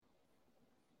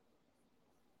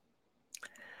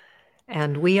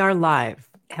And we are live.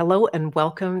 Hello and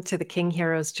welcome to the King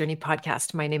Heroes Journey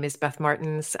podcast. My name is Beth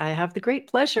Martins. I have the great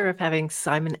pleasure of having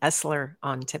Simon Esler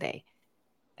on today.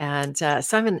 And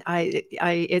Simon,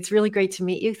 it's really great to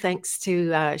meet you. Thanks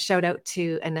to shout out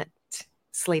to Annette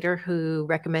Slater, who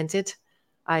recommended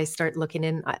I start looking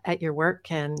in at your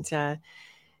work. And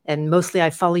mostly I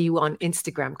follow you on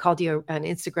Instagram, called you an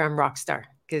Instagram rock star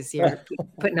because you're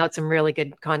putting out some really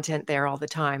good content there all the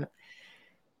time.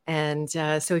 And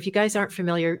so if you guys aren't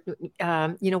familiar,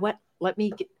 you know what? Let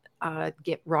me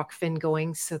get Rockfin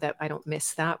going so that I don't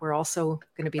miss that. We're also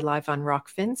going to be live on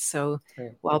Rockfin. So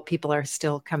while people are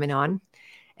still coming on.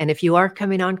 And if you are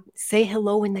coming on, say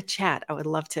hello in the chat. I would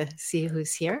love to see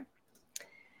who's here.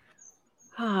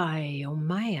 Hi,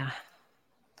 Omaya.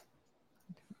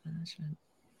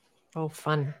 Oh,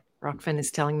 fun. Rockfin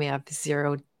is telling me I have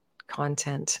 0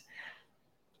 content.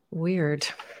 Weird.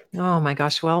 Oh my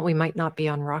gosh. Well, we might not be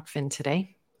on Rockfin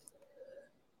today.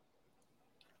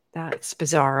 That's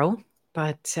bizarro,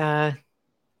 but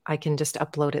I can just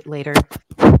upload it later.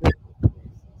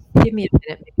 Give me a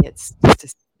minute. Maybe it's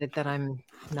just decided that I'm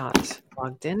not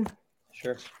logged in.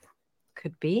 Sure.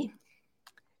 Could be.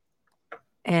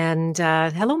 And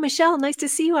hello, Michelle. Nice to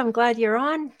see you. I'm glad you're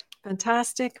on.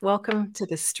 Fantastic. Welcome to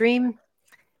the stream.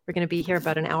 We're going to be here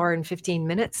about an hour and 15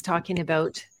 minutes talking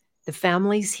about the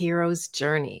family's hero's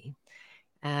journey.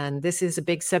 And this is a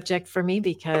big subject for me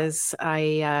because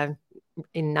I,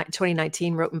 in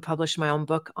 2019, wrote and published my own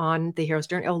book on the hero's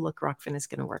journey. Oh, look, Rockfin is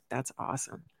going to work. That's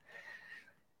awesome.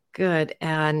 Good.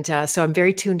 And so I'm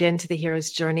very tuned into the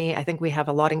hero's journey. I think we have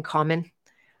a lot in common.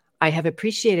 I have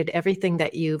appreciated everything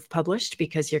that you've published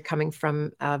because you're coming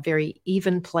from a very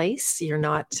even place. You're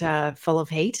not full of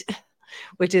hate,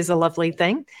 which is a lovely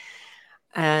thing.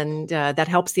 And that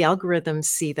helps the algorithms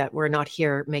see that we're not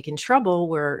here making trouble.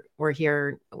 We're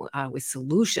here with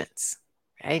solutions,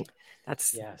 right?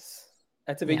 That's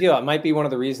a big deal. It might be one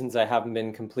of the reasons I haven't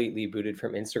been completely booted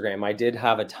from Instagram. I did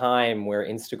have a time where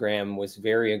Instagram was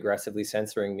very aggressively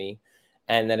censoring me.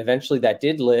 And then eventually that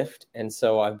did lift. And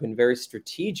so I've been very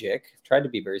strategic, tried to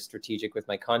be very strategic with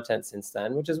my content since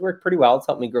then, which has worked pretty well. It's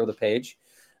helped me grow the page.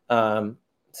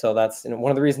 So that's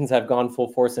one of the reasons I've gone full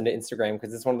force into Instagram,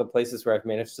 because it's one of the places where I've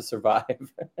managed to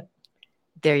survive.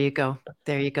 There you go.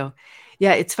 There you go.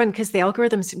 Yeah, it's fun because the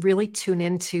algorithms really tune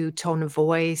into tone of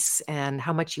voice and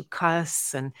how much you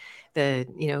cuss and the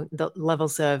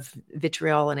levels of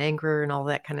vitriol and anger and all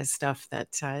that kind of stuff.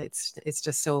 That it's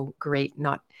just so great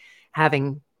not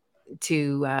having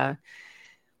to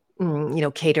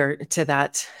cater to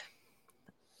that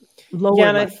lower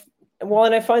level.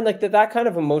 And I find like that kind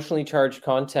of emotionally charged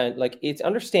content, like it's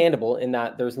understandable in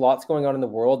that there's lots going on in the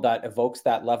world that evokes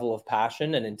that level of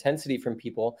passion and intensity from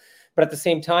people. But at the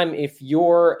same time, if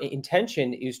your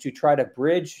intention is to try to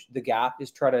bridge the gap, is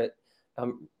try to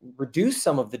reduce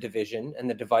some of the division and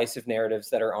the divisive narratives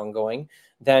that are ongoing,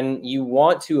 then you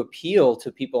want to appeal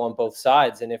to people on both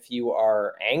sides. And if you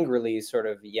are angrily sort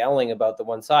of yelling about the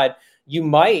one side, you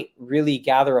might really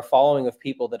gather a following of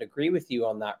people that agree with you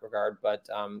on that regard, but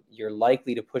you're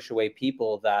likely to push away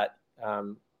people that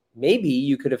maybe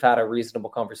you could have had a reasonable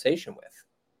conversation with.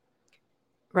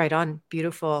 Right on.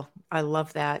 Beautiful. I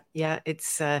love that. Yeah,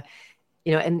 it's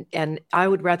and I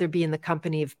would rather be in the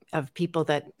company of people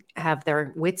that have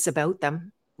their wits about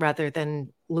them rather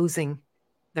than losing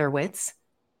their wits,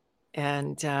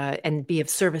 and be of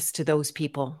service to those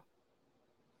people.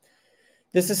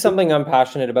 This is something I'm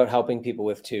passionate about helping people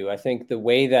with too. I think the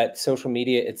way that social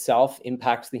media itself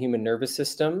impacts the human nervous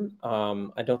system,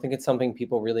 I don't think it's something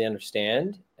people really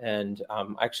understand. And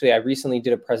actually, I recently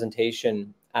did a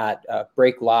presentation at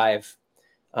Break Live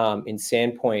in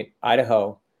Sandpoint,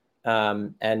 Idaho.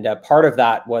 And part of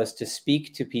that was to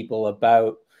speak to people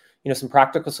about, some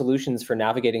practical solutions for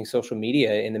navigating social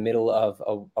media in the middle of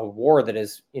a war that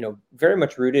is, very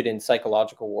much rooted in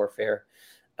psychological warfare.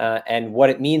 And what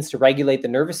it means to regulate the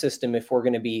nervous system if we're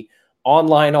going to be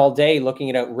online all day looking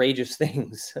at outrageous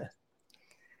things.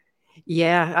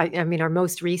 Yeah, I mean, our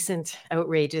most recent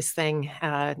outrageous thing,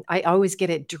 I always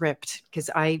get it dripped because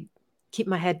I keep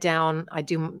my head down. I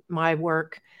do my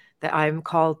work that I'm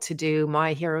called to do,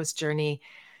 my hero's journey.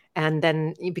 And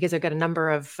then because I've got a number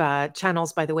of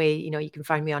channels, by the way, you can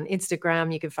find me on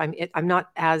Instagram. You can find me. I'm not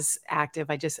as active.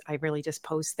 I really just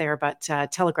post there. But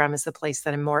Telegram is the place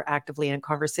that I'm more actively in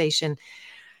conversation.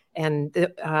 And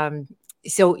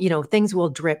so, things will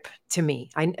drip to me.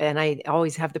 I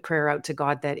always have the prayer out to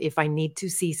God that if I need to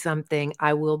see something,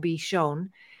 I will be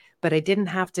shown. But I didn't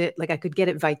have to, I could get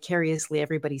it vicariously.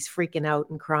 Everybody's freaking out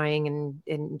and crying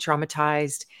and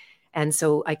traumatized. And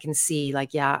so I can see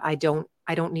I don't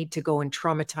I don't need to go and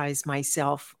traumatize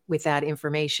myself with that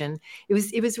information.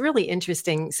 It was really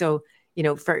interesting. So,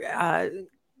 for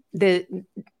the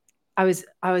I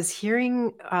was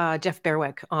hearing Jeff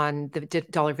Berwick on the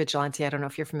Dollar Vigilante. I don't know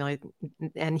if you're familiar,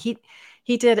 and he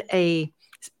did a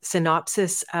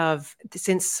synopsis of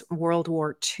since World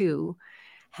War II,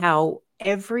 how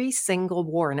every single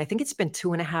war, and I think it's been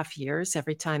 2.5 years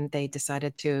every time they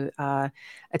decided to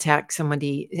attack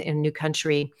somebody in a new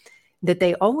country, that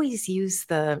they always use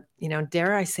the,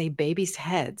 dare I say, babies'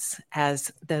 heads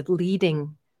as the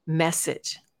leading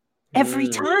message every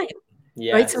time.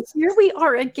 Right. So Yes. here we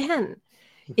are again.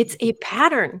 It's a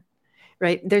pattern,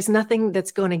 right? There's nothing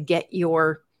that's going to get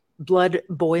your blood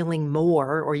boiling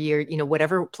more, or your,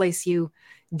 whatever place you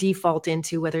default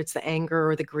into, whether it's the anger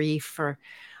or the grief or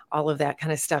all of that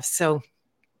kind of stuff. So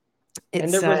And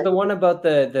it's, there was the one about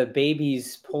the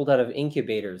babies pulled out of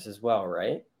incubators as well,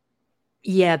 right?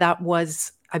 yeah,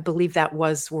 I believe that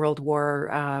was World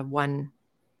War One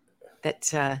that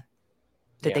Yeah.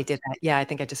 they did that. Yeah, I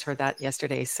think I just heard that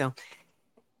yesterday. So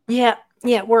yeah,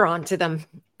 yeah, we're on to them.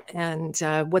 And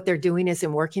what they're doing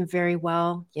isn't working very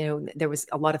well. There was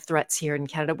a lot of threats here in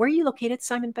Canada. Where are you located,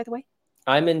 Simon, by the way?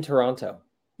 I'm in Toronto.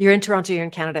 You're in Toronto, you're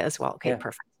in Canada as well. Okay, Yeah.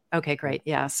 perfect. Okay, great.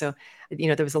 Yeah. So,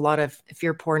 there was a lot of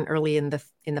fear porn early in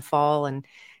the fall, and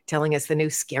telling us the new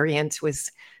scariant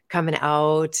was coming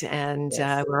out, and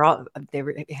Yes. they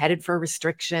were headed for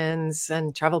restrictions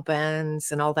and travel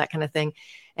bans and all that kind of thing.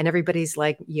 And everybody's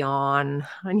like, yawn,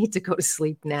 I need to go to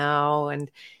sleep now.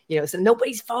 And, so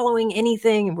nobody's following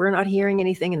anything, and we're not hearing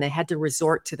anything. And they had to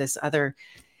resort to this other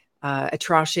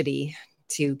atrocity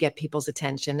to get people's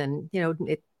attention. And,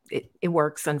 it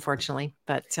works, unfortunately,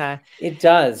 but It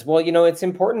does. Well, it's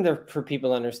important for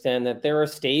people to understand that there are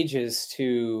stages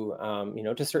to,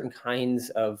 to certain kinds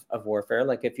of warfare.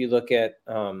 Like if you look at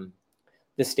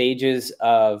the stages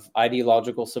of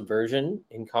ideological subversion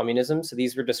in communism. So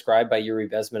these were described by Yuri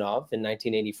Bezmenov in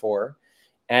 1984.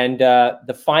 And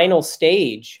the final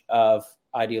stage of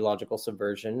ideological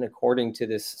subversion, according to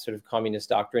this sort of communist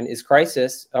doctrine, is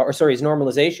crisis, is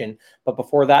normalization. But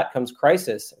before that comes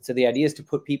crisis. So the idea is to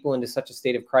put people into such a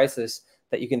state of crisis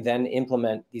that you can then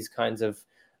implement these kinds of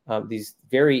these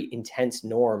very intense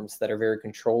norms that are very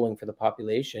controlling for the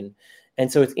population. And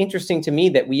so it's interesting to me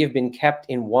that we have been kept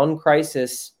in one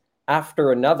crisis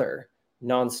after another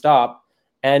nonstop.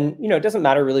 And, it doesn't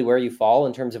matter really where you fall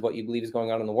in terms of what you believe is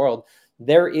going on in the world.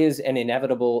 There is an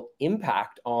inevitable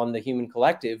impact on the human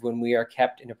collective when we are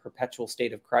kept in a perpetual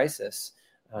state of crisis.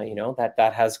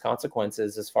 That has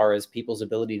consequences as far as people's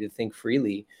ability to think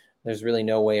freely. There's really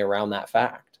no way around that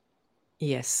fact.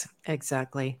 yes,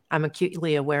 exactly. I'm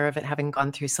acutely aware of it, having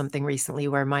gone through something recently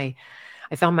where I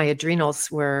found my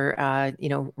adrenals were,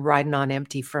 riding on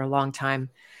empty for a long time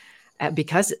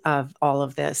because of all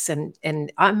of this.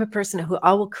 And I'm a person who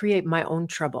I will create my own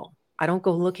trouble. I don't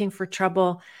go looking for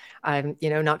trouble. I'm,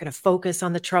 not going to focus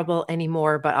on the trouble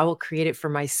anymore, but I will create it for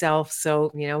myself.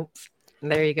 So,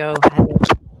 there you go.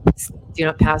 Do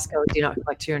not pass go, do not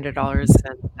collect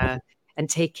 $200, and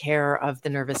take care of the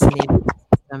nervous and the immune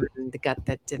system and the gut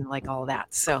that didn't like all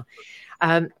that. So,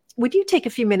 would you take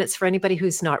a few minutes for anybody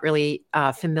who's not really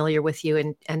familiar with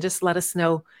you, and just let us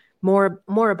know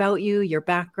more about you, your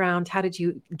background? How did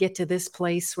you get to this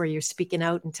place where you're speaking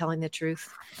out and telling the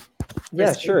truth?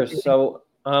 Yeah, sure. So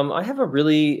I have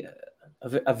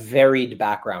a varied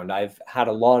background. I've had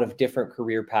a lot of different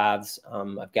career paths.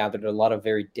 I've gathered a lot of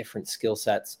very different skill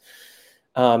sets.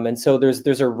 And so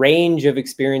there's a range of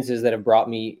experiences that have brought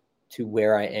me to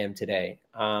where I am today.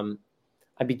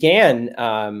 I began,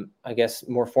 I guess,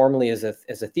 more formally as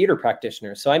a theater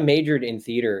practitioner. So I majored in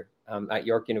theater at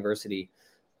York University.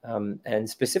 And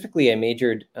specifically, I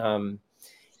majored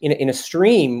in a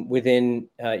stream within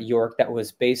York that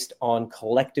was based on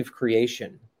collective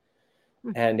creation.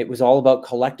 And it was all about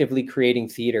collectively creating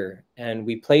theater. And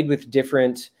we played with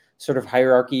different sort of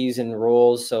hierarchies and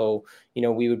roles. So,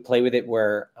 we would play with it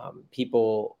where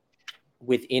people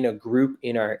within a group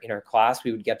in our class,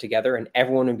 we would get together and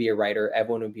everyone would be a writer,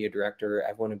 everyone would be a director,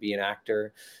 everyone would be an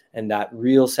actor. And that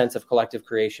real sense of collective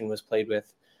creation was played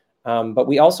with. But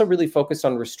we also really focused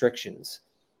on restrictions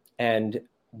and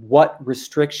what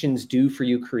restrictions do for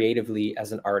you creatively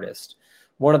as an artist.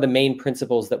 One of the main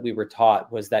principles that we were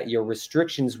taught was that your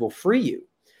restrictions will free you.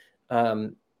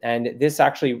 And this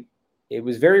actually, it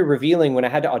was very revealing when I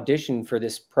had to audition for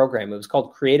this program. It was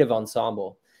called Creative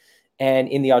Ensemble. And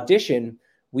in the audition,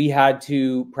 we had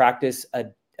to practice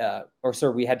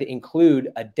we had to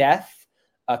include a death,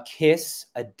 a kiss,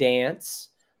 a dance.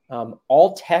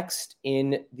 All text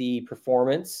in the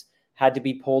performance had to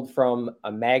be pulled from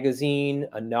a magazine,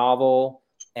 a novel,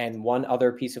 and one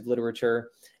other piece of literature.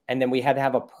 And then we had to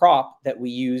have a prop that we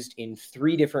used in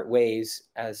 3 different ways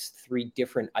as 3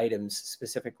 different items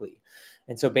specifically.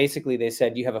 And so basically they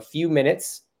said, you have a few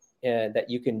minutes that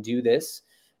you can do this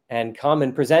and come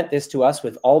and present this to us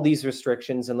with all these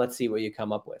restrictions, and let's see what you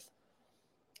come up with.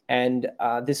 And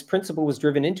this principle was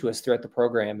driven into us throughout the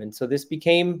program. And so this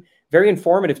became very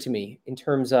informative to me in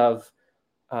terms of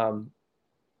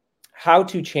how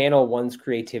to channel one's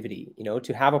creativity,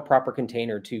 to have a proper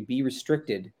container, to be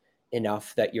restricted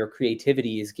enough that your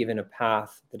creativity is given a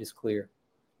path that is clear.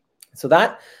 So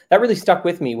that really stuck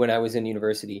with me when I was in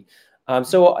university.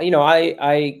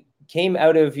 I came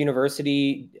out of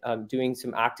university doing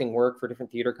some acting work for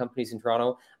different theater companies in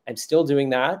Toronto. I'm still doing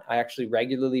that. I actually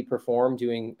regularly perform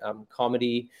doing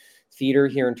comedy theater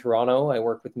here in Toronto. I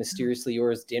work with Mysteriously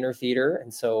Yours Dinner Theater.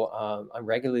 And so I'm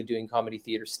regularly doing comedy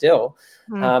theater still.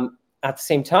 At the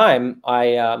same time,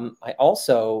 I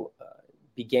also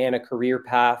began a career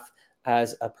path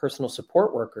as a personal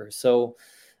support worker. So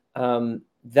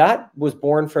that was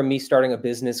born from me starting a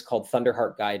business called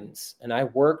Thunderheart Guidance. And I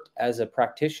worked as a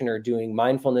practitioner doing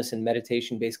mindfulness and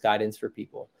meditation-based guidance for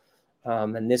people.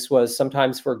 And this was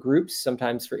sometimes for groups,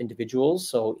 sometimes for individuals.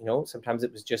 So, sometimes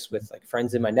it was just with like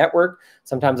friends in my network.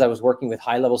 Sometimes I was working with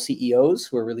high-level CEOs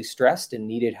who were really stressed and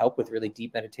needed help with really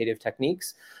deep meditative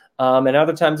techniques. And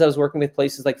other times I was working with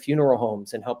places like funeral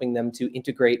homes and helping them to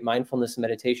integrate mindfulness and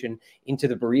meditation into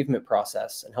the bereavement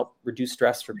process and help reduce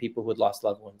stress for people who had lost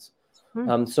loved ones.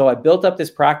 So I built up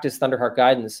this practice, Thunderheart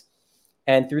Guidance.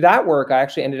 And through that work, I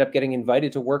actually ended up getting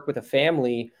invited to work with a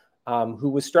family who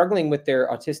was struggling with their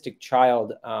autistic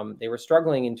child. They were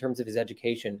struggling in terms of his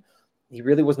education. He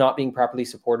really was not being properly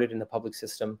supported in the public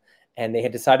system. And they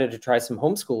had decided to try some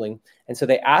homeschooling. And so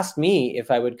they asked me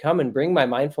if I would come and bring my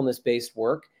mindfulness-based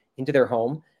work into their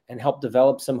home and help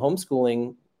develop some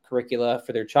homeschooling curricula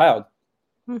for their child.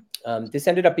 This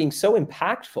ended up being so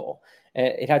impactful.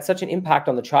 It had such an impact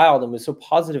on the child and was so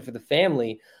positive for the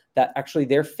family that actually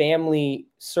their family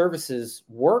services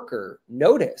worker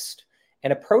noticed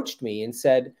and approached me and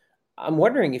said, I'm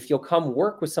wondering if you'll come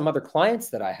work with some other clients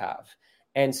that I have,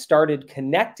 and started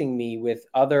connecting me with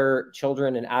other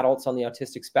children and adults on the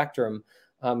autistic spectrum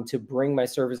to bring my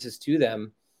services to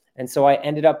them. And so I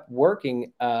ended up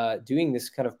working, doing this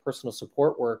kind of personal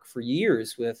support work for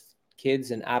years with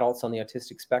kids and adults on the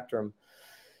autistic spectrum.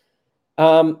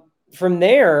 From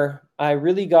there, I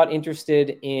really got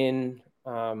interested in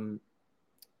the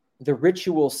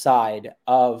ritual side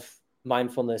of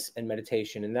mindfulness and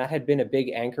meditation. And that had been a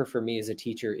big anchor for me as a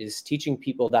teacher, is teaching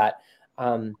people that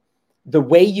the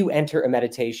way you enter a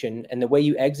meditation and the way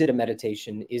you exit a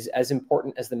meditation is as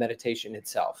important as the meditation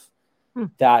itself.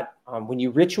 That when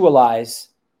you ritualize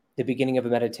the beginning of a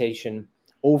meditation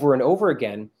over and over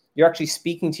again, you're actually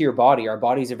speaking to your body. Our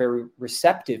bodies are very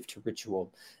receptive to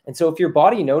ritual. And so if your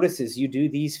body notices you do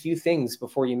these few things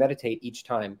before you meditate each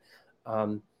time,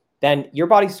 then your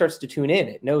body starts to tune in.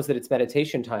 It knows that it's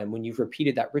meditation time when you've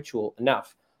repeated that ritual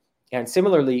enough. And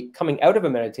similarly, coming out of a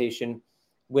meditation,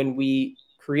 when we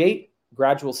create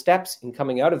gradual steps in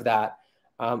coming out of that,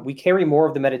 we carry more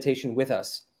of the meditation with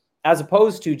us, as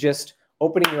opposed to just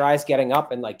opening your eyes, getting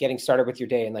up and like getting started with your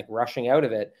day and like rushing out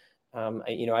of it.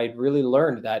 I really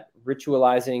learned that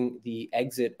ritualizing the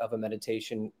exit of a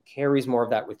meditation carries more of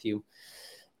that with you.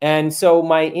 And so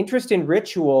my interest in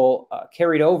ritual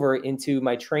carried over into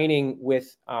my training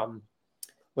with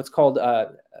what's called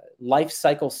life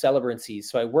cycle celebrancies.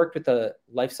 So I worked with the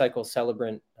life cycle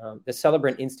celebrant, the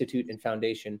Celebrant Institute and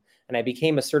Foundation, and I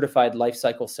became a certified life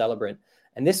cycle celebrant.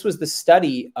 And this was the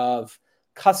study of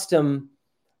custom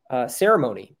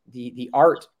ceremony, the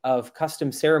art of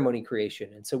custom ceremony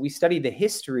creation. And so we studied the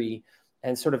history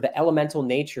and sort of the elemental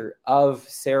nature of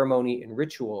ceremony and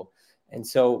ritual. And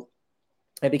so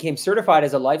I became certified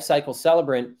as a life cycle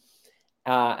celebrant.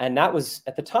 And that was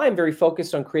at the time very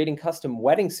focused on creating custom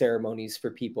wedding ceremonies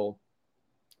for people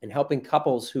and helping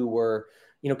couples who were,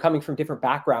 coming from different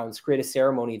backgrounds, create a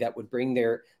ceremony that would bring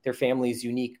their family's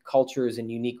unique cultures and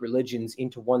unique religions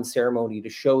into one ceremony to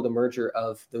show the merger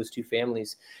of those two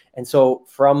families. And so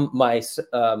from my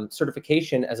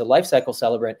certification as a life cycle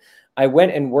celebrant, I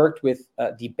went and worked with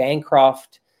the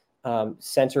Bancroft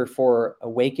Center for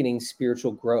Awakening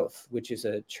Spiritual Growth, which is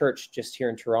a church just here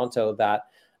in Toronto that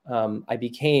I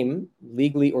became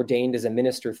legally ordained as a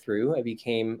minister through. I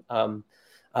became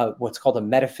what's called a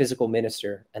metaphysical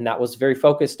minister. And that was very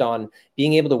focused on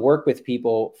being able to work with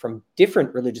people from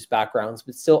different religious backgrounds,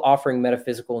 but still offering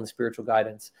metaphysical and spiritual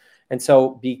guidance. And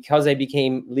so because I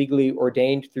became legally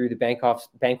ordained through the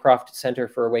Bancroft Center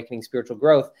for Awakening Spiritual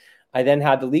Growth, I then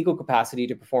had the legal capacity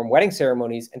to perform wedding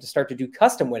ceremonies and to start to do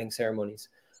custom wedding ceremonies.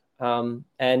 So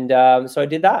I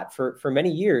did that for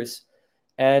many years.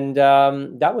 And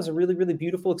that was a really, really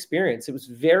beautiful experience. It was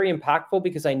very impactful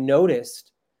because I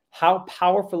noticed how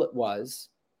powerful it was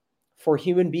for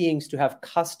human beings to have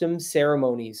custom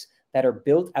ceremonies that are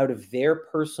built out of their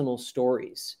personal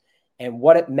stories, and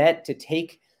what it meant to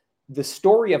take the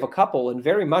story of a couple and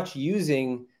very much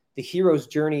using the hero's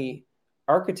journey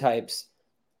archetypes,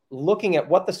 looking at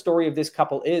what the story of this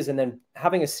couple is, and then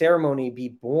having a ceremony be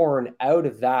born out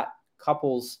of that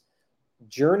couple's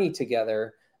journey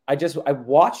together. I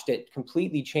watched it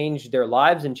completely change their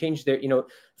lives and change their,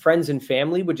 friends and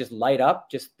family would just light up.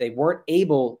 Just, they weren't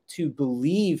able to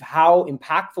believe how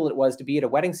impactful it was to be at a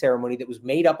wedding ceremony that was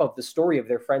made up of the story of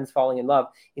their friends falling in love,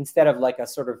 instead of like a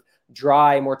sort of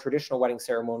dry, more traditional wedding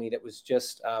ceremony that was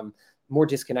just more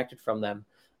disconnected from them.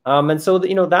 And so,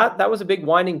 that was a big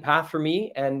winding path for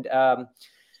me. And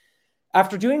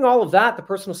after doing all of that, the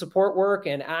personal support work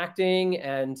and acting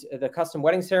and the custom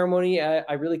wedding ceremony,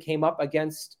 I really came up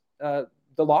against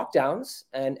the lockdowns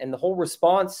and the whole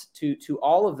response to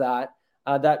all of that,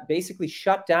 that basically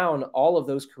shut down all of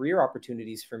those career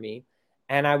opportunities for me.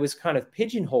 And I was kind of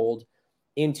pigeonholed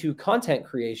into content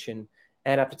creation.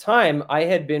 And at the time,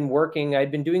 I'd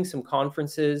been doing some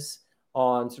conferences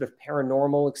on sort of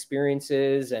paranormal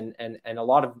experiences and a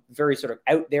lot of very sort of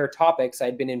out there topics.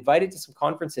 I'd been invited to some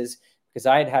conferences because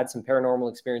I had some paranormal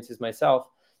experiences myself.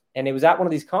 And it was at one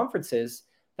of these conferences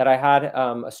that I had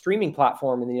a streaming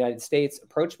platform in the United States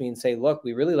approach me and say, look,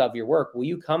 we really love your work. Will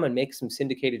you come and make some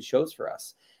syndicated shows for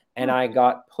us? And I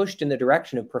got pushed in the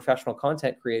direction of professional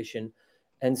content creation.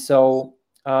 And so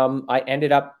I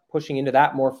ended up pushing into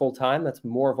that more full time. That's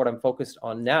more of what I'm focused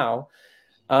on now.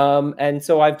 And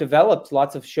so I've developed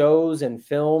lots of shows and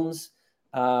films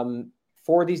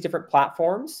for these different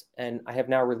platforms. And I have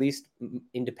now released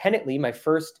independently my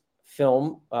first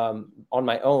film on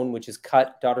my own, which is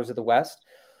Cut, Daughters of the West.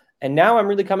 And now I'm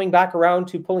really coming back around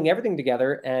to pulling everything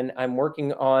together. And I'm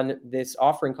working on this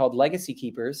offering called Legacy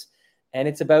Keepers. And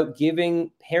it's about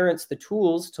giving parents the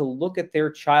tools to look at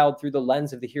their child through the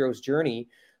lens of the hero's journey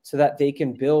so that they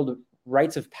can build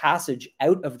rites of passage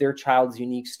out of their child's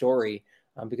unique story.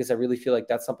 Because I really feel like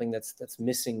that's something that's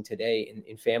missing today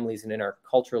in families and in our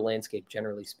cultural landscape,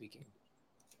 generally speaking.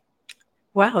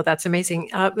 Wow, that's amazing.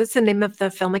 What's the name of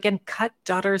the film again? Cut,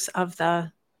 Daughters of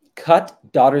the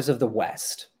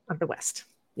West. Of the West.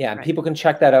 Yeah, and people can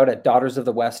check that out at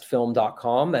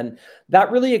daughtersofthewestfilm.com. And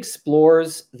that really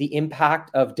explores the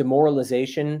impact of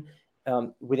demoralization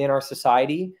within our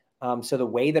society. So the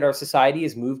way that our society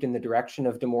has moved in the direction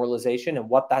of demoralization and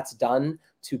what that's done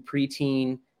to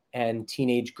preteen and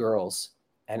teenage girls,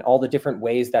 and all the different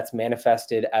ways that's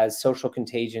manifested as social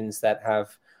contagions that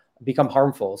have become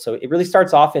harmful. So it really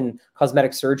starts off in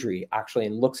cosmetic surgery, actually,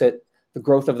 and looks at the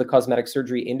growth of the cosmetic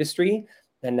surgery industry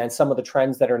and then some of the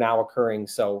trends that are now occurring.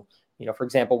 So, for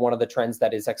example, one of the trends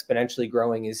that is exponentially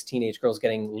growing is teenage girls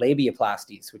getting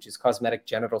labiaplasties, which is cosmetic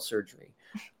genital surgery.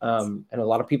 And a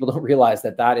lot of people don't realize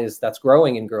that's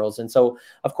growing in girls. And so,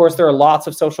 of course, there are lots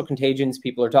of social contagions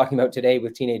people are talking about today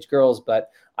with teenage girls,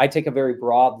 but I take a very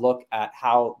broad look at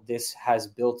how this has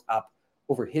built up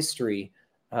over history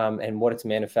and what it's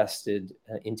manifested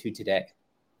into today.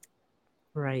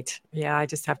 Right. Yeah, I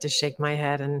just have to shake my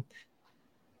head and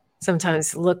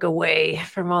sometimes look away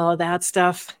from all of that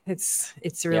stuff. It's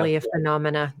really a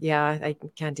phenomena. Yeah, I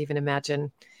can't even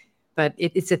imagine. But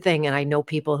it's a thing, and I know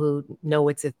people who know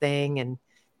it's a thing, and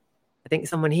I think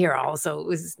someone here also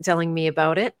was telling me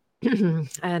about it.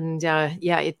 And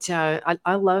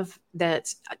I love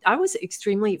that. I was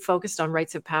extremely focused on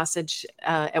rites of passage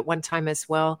at one time as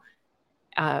well.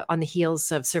 On the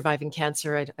heels of surviving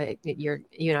cancer, you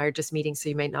and I are just meeting, so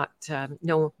you may not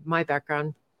know my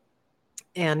background.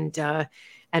 And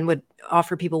would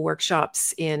offer people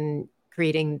workshops in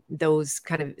creating those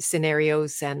kind of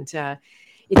scenarios. And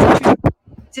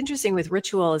it's interesting with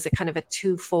ritual is a kind of a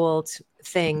twofold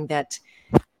thing, that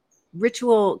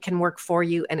ritual can work for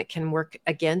you and it can work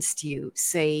against you.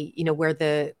 Say, where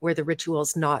the ritual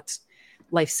is not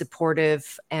life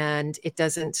supportive and it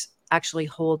doesn't actually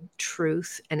hold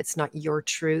truth and it's not your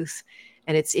truth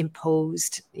and it's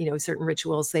imposed, certain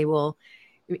rituals, they will,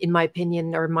 in my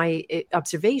opinion or my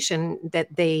observation,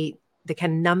 that they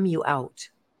can numb you out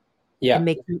and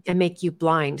make you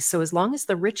blind. So as long as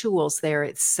the ritual's there,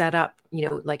 it's set up,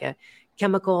 like a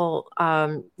chemical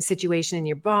situation in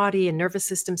your body, a nervous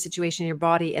system situation in your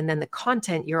body, and then the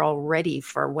content, you're all ready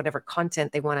for whatever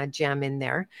content they want to jam in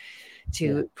there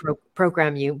to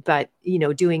program you. But,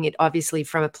 doing it obviously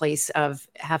from a place of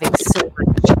having so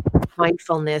much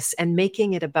mindfulness and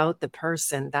making it about the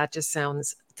person, that just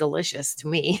sounds delicious to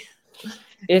me.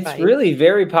 It's right? really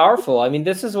very powerful. I mean,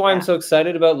 this is why I'm Yeah. so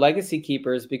excited about legacy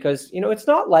keepers because, it's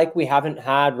not like we haven't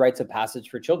had rites of passage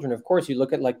for children. Of course, you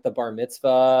look at like the bar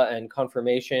mitzvah and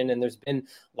confirmation, and there's been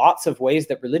lots of ways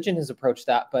that religion has approached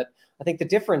that. But I think the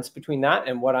difference between that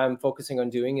and what I'm focusing on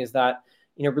doing is that,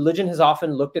 religion has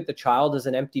often looked at the child as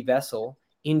an empty vessel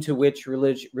into which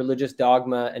religious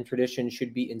dogma and tradition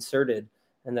should be inserted,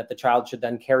 and that the child should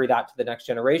then carry that to the next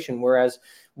generation. Whereas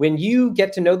when you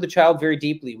get to know the child very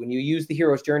deeply, when you use the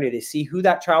hero's journey to see who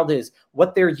that child is,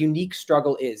 what their unique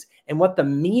struggle is, and what the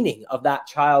meaning of that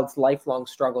child's lifelong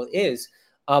struggle is,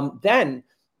 then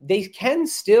they can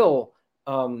still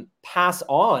pass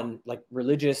on like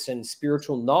religious and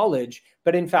spiritual knowledge.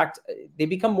 But in fact, they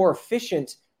become more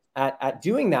efficient at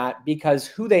doing that because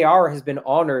who they are has been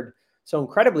honored so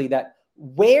incredibly that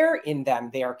where in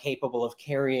them they are capable of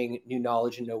carrying new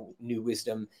knowledge and new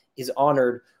wisdom is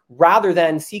honored, rather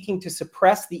than seeking to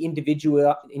suppress the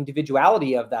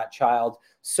individuality of that child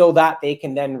so that they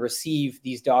can then receive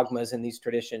these dogmas and these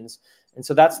traditions. And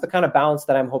so that's the kind of balance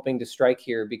that I'm hoping to strike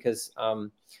here, because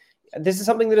this is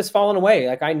something that has fallen away.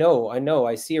 Like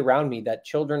I see around me that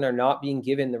children are not being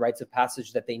given the rites of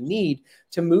passage that they need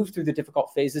to move through the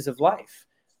difficult phases of life,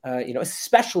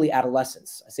 especially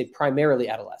adolescence. I say primarily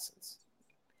adolescence.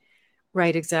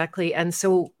 Right, exactly. And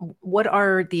so what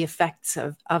are the effects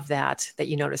of that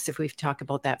you notice, if we talk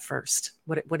about that first?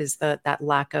 What is that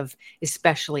lack of,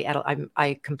 especially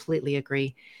I completely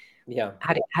agree. Yeah.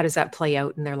 How does that play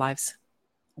out in their lives?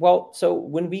 Well, so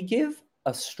when we give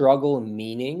a struggle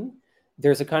meaning,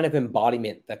 there's a kind of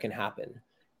embodiment that can happen.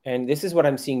 And this is what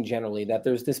I'm seeing generally, that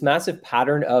there's this massive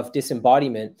pattern of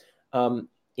disembodiment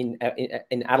in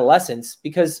adolescence,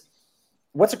 because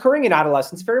what's occurring in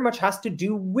adolescence very much has to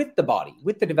do with the body,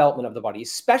 with the development of the body,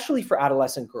 especially for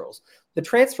adolescent girls. The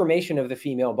transformation of the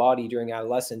female body during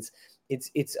adolescence,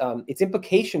 its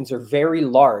implications are very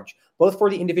large, both for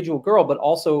the individual girl, but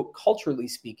also culturally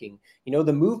speaking.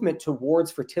 The movement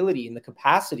towards fertility and the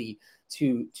capacity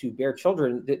to bear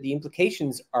children, the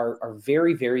implications are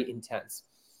very, very intense.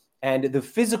 And the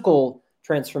physical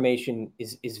transformation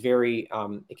is very,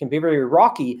 it can be very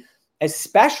rocky,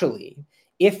 especially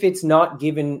if it's not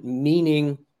given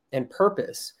meaning and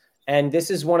purpose. And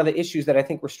this is one of the issues that I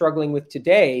think we're struggling with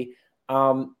today.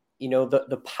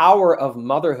 The power of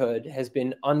motherhood has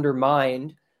been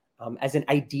undermined as an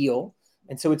ideal.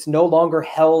 And so it's no longer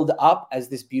held up as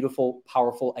this beautiful,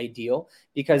 powerful ideal,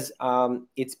 because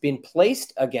it's been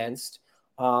placed against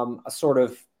a sort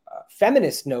of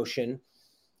feminist notion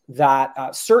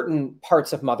that certain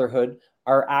parts of motherhood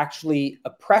are actually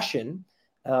oppression.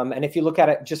 And if you look at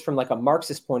it just from like a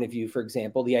Marxist point of view, for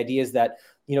example, the idea is that,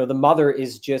 the mother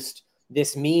is just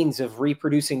this means of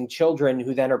reproducing children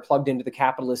who then are plugged into the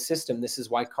capitalist system. This is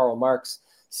why Karl Marx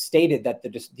stated that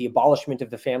the abolishment of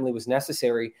the family was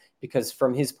necessary, because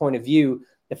from his point of view,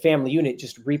 the family unit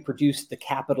just reproduced the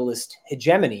capitalist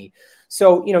hegemony.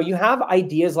 So, you have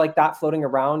ideas like that floating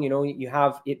around. You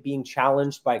have it being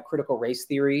challenged by critical race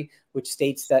theory, which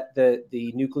states that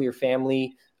the nuclear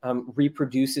family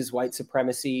reproduces white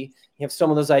supremacy. You have some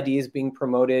of those ideas being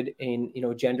promoted in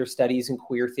gender studies and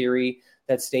queer theory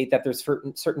that state that there's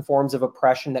certain forms of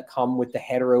oppression that come with the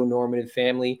heteronormative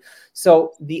family.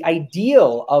 So the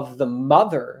ideal of the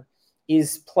mother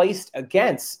is placed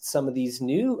against some of these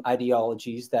new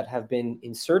ideologies that have been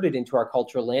inserted into our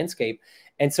cultural landscape.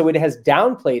 And so it has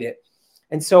downplayed it.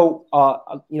 And so,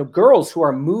 girls who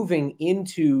are moving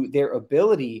into their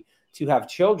ability to have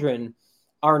children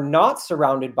are not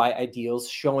surrounded by ideals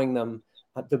showing them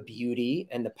the beauty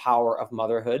and the power of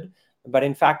motherhood, but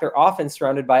in fact, they're often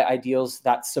surrounded by ideals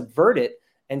that subvert it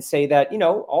and say that,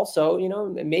 also,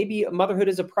 maybe motherhood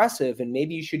is oppressive and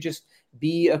maybe you should just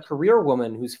be a career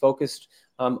woman who's focused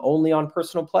only on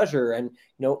personal pleasure. And,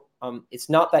 it's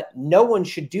not that no one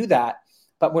should do that,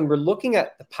 but when we're looking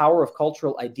at the power of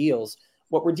cultural ideals,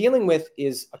 what we're dealing with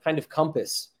is a kind of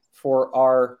compass for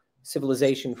our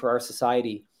civilization, for our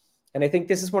society. And I think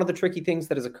this is one of the tricky things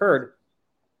that has occurred,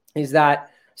 is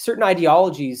that certain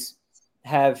ideologies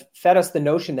have fed us the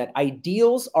notion that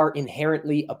ideals are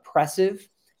inherently oppressive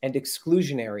and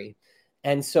exclusionary.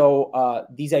 And so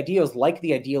these ideals, like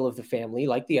the ideal of the family,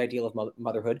 like the ideal of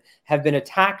motherhood, have been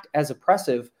attacked as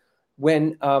oppressive,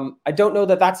 when I don't know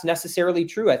that that's necessarily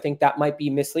true. I think that might be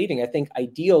misleading. I think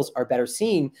ideals are better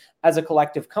seen as a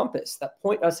collective compass that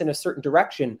point us in a certain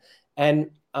direction. And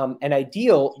an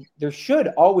ideal, there should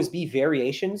always be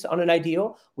variations on an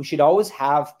ideal. We should always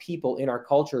have people in our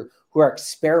culture who are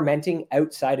experimenting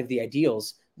outside of the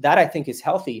ideals. That, I think, is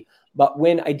healthy. But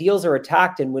when ideals are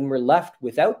attacked and when we're left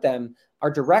without them, our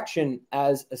direction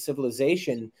as a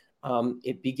civilization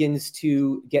it begins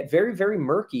to get very, very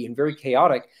murky and very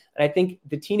chaotic. And I think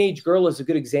the teenage girl is a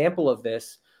good example of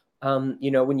this. When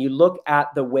you look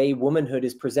at the way womanhood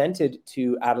is presented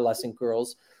to adolescent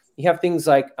girls, you have things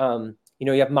like,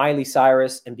 you have Miley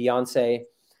Cyrus and Beyonce,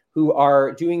 who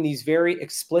are doing these very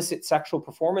explicit sexual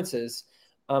performances,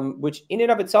 which in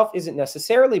and of itself isn't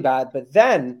necessarily bad. But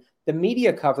then the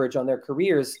media coverage on their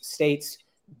careers states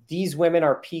these women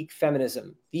are peak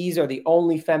feminism. These are the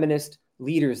only feminist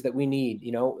leaders that we need.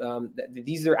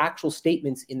 These are actual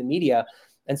statements in the media.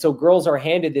 And so girls are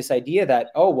handed this idea that,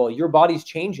 oh, well, your body's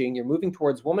changing, you're moving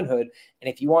towards womanhood. And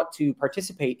if you want to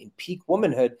participate in peak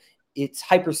womanhood, it's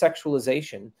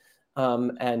hypersexualization.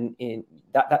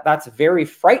 That's very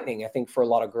frightening, I think, for a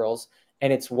lot of girls.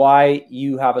 And it's why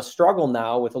you have a struggle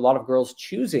now with a lot of girls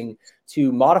choosing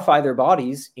to modify their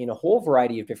bodies in a whole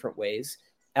variety of different ways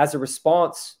as a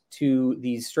response to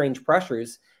these strange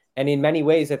pressures. And in many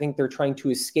ways, I think they're trying to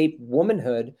escape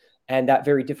womanhood and that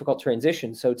very difficult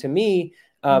transition. So to me,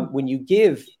 when you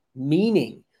give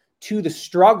meaning to the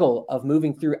struggle of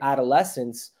moving through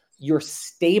adolescence, you're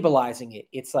stabilizing it.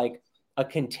 It's like a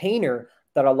container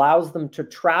that allows them to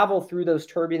travel through those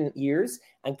turbulent years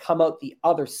and come out the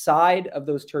other side of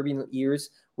those turbulent years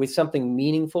with something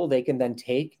meaningful they can then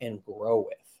take and grow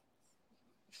with.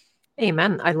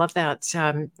 Amen. I love that.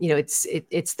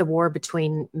 It's the war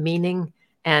between meaning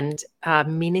and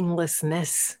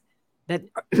meaninglessness. That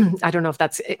I don't know if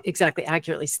that's exactly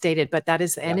accurately stated, but that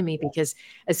is the enemy, because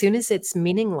as soon as it's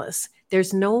meaningless,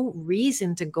 there's no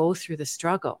reason to go through the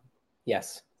struggle.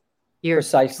 Yes,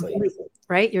 precisely.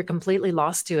 Right? You're completely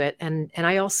lost to it. And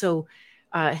I also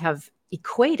have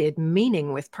equated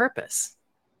meaning with purpose.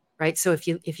 Right? So if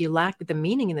you lack the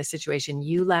meaning in the situation,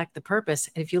 you lack the purpose.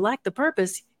 And if you lack the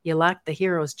purpose, you lack the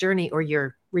hero's journey, or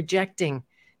you're rejecting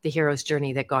the hero's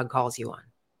journey that God calls you on.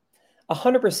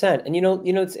 100%. And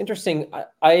it's interesting.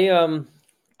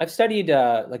 I've studied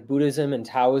like Buddhism and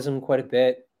Taoism quite a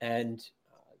bit, and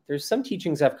there's some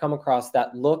teachings I've come across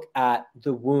that look at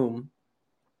the womb,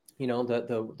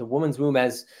 the woman's womb,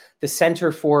 as the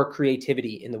center for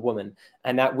creativity in the woman,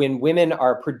 and that when women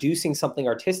are producing something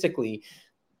artistically,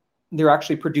 they're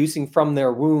actually producing from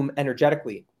their womb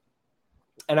energetically.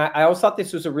 And I always thought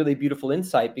this was a really beautiful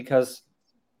insight, because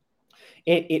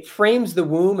it frames the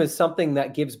womb as something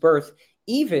that gives birth,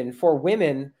 even for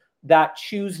women that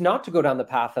choose not to go down the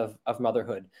path of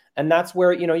motherhood. And that's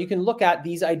where, you can look at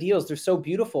these ideals. They're so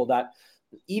beautiful that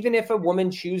even if a woman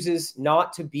chooses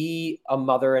not to be a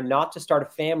mother and not to start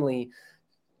a family,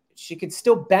 she could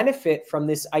still benefit from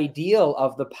this ideal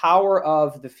of the power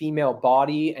of the female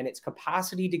body and its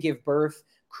capacity to give birth,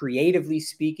 creatively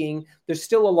speaking. There's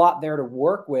still a lot there to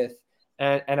work with.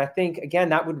 And I think, again,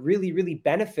 that would really, really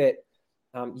benefit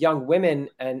young women.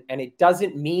 And it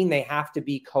doesn't mean they have to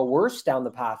be coerced down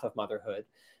the path of motherhood.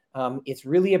 It's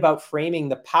really about framing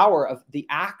the power of the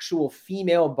actual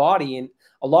female body. And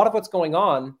a lot of what's going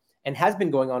on, and has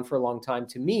been going on for a long time,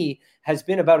 to me, has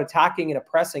been about attacking and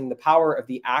oppressing the power of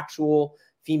the actual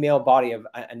female body, of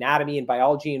anatomy and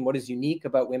biology, and what is unique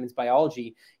about women's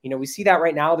biology. We see that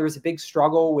right now. There's a big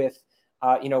struggle with,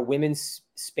 women's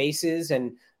spaces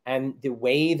and the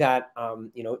way that,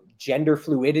 gender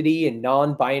fluidity and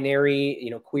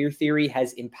non-binary, queer theory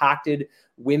has impacted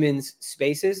women's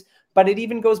spaces. But it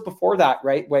even goes before that,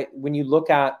 right? When you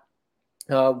look at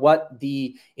what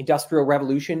the Industrial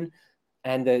Revolution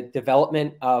and the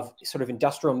development of sort of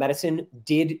industrial medicine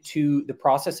did to the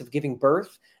process of giving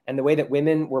birth, and the way that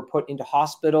women were put into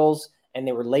hospitals and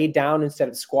they were laid down instead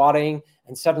of squatting,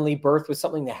 and suddenly birth was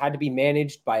something that had to be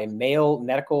managed by male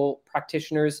medical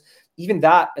practitioners. Even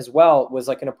that as well was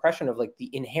like an oppression of like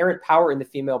the inherent power in the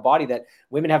female body, that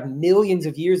women have millions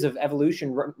of years of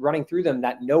evolution running through them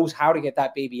that knows how to get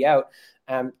that baby out,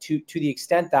 to the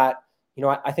extent that,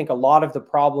 I think a lot of the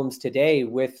problems today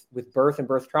with birth and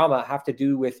birth trauma have to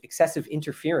do with excessive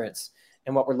interference.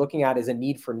 And what we're looking at is a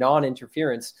need for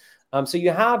non-interference. So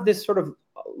you have this sort of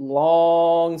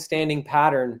long-standing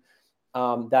pattern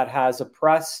that has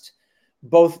oppressed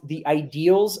both the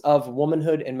ideals of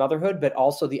womanhood and motherhood, but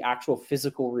also the actual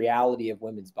physical reality of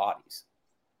women's bodies.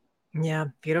 Yeah,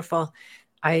 beautiful.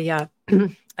 I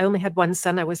I only had one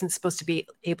son. I wasn't supposed to be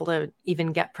able to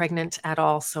even get pregnant at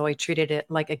all, so I treated it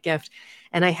like a gift.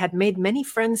 And I had made many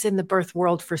friends in the birth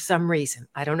world for some reason.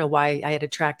 I don't know why I had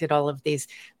attracted all of these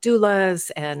doulas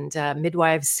and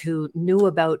midwives who knew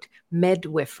about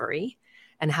midwifery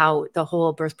and how the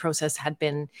whole birth process had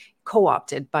been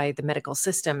co-opted by the medical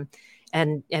system.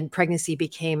 And pregnancy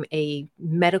became a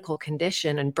medical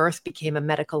condition and birth became a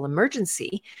medical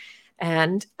emergency.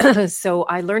 And so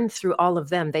I learned through all of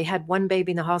them. They had one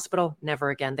baby in the hospital,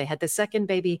 never again. They had the second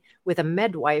baby with a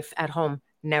midwife at home,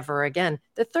 never again.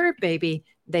 The third baby,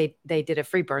 they did a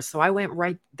free birth. So I went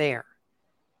right there.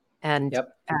 And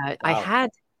Yep. I Wow.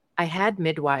 had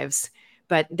midwives,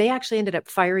 but they actually ended up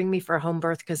firing me for a home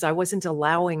birth because I wasn't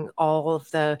allowing all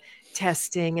of the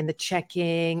testing and the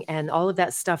checking and all of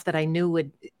that stuff that I knew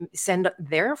would send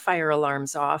their fire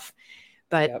alarms off.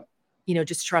 But Yep.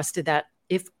 just trusted that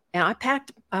and I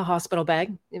packed a hospital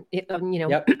bag.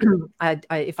 Yep.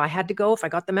 If I had to go, if I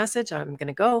got the message, I'm going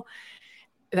to go.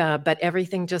 But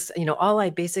everything just, all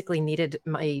I basically needed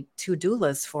my two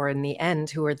doulas for in the end,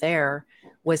 who were there,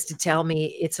 was to tell me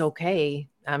it's okay.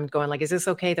 I'm going like, is this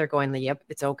okay? They're going, yep,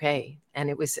 it's okay. And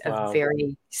it was a Wow.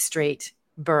 very straight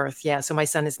birth. Yeah. So my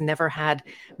son has never had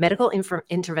medical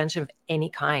intervention of any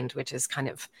kind, which is kind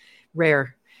of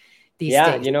rare these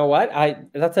Yeah, days. you know what?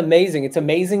 That's amazing. It's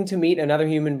amazing to meet another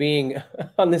human being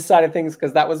on this side of things,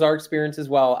 because that was our experience as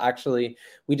well. Actually,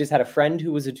 we just had a friend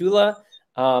who was a doula,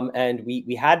 and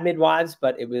we had midwives,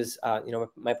 but it was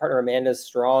my partner Amanda's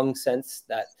strong sense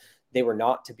that they were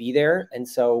not to be there, and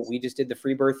so we just did the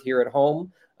free birth here at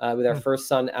home with our first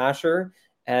son Asher,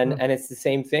 and it's the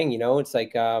same thing. It's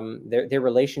like their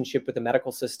relationship with the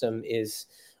medical system is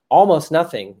almost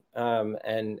nothing,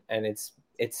 and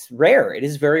it's rare. It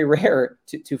is very rare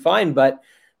to find, but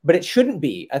it shouldn't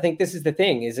be. I think this is the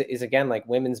thing is again, like,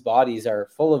 women's bodies are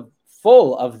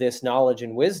full of this knowledge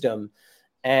and wisdom.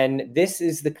 And this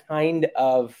is the kind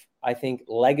of, I think,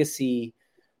 legacy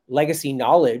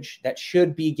knowledge that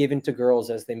should be given to girls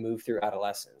as they move through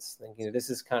adolescence. I think, this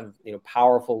is kind of,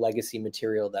 powerful legacy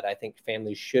material that I think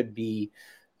families should be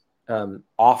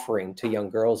offering to young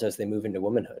girls as they move into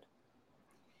womanhood.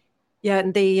 Yeah,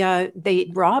 and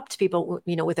they robbed people,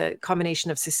 with a combination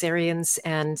of cesareans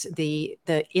and the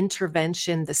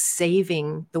intervention, the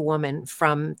saving the woman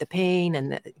from the pain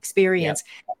and the experience.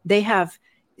 Yep. They have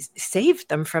saved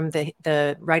them from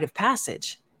the rite of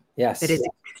passage. Yes, that is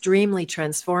extremely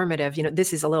transformative.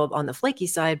 This is a little on the flaky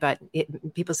side, but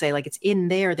people say, like, it's in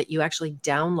there that you actually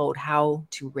download how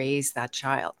to raise that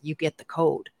child. You get the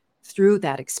code through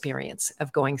that experience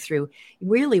of going through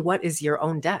really what is your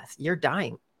own death. You're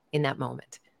dying in that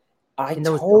moment. I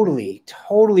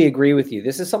totally agree with you.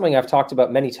 This is something I've talked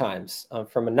about many times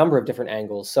from a number of different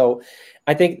angles. So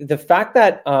I think the fact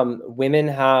that women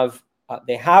have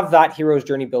they have that hero's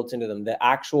journey built into them, they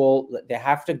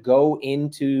have to go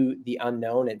into the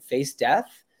unknown and face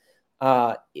death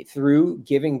through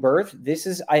giving birth.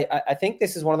 I think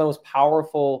this is one of the most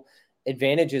powerful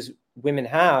advantages women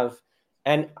have.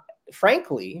 And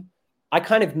frankly, I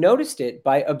kind of noticed it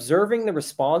by observing the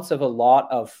response of a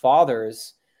lot of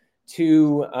fathers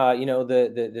to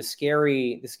the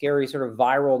scary sort of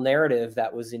viral narrative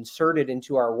that was inserted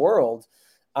into our world.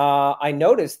 I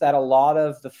noticed that a lot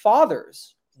of the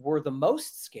fathers were the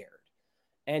most scared.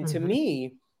 And to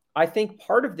me, I think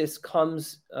part of this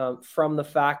comes from the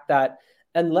fact that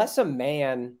unless a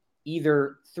man,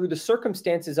 either through the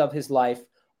circumstances of his life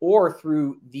or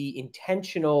through the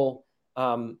intentional,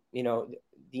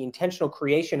 the intentional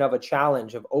creation of a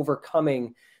challenge, of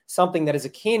overcoming something that is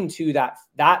akin to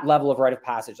that level of rite of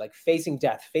passage, like facing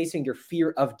death, facing your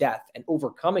fear of death and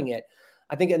overcoming it.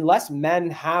 I think unless men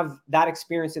have that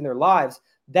experience in their lives,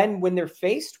 then when they're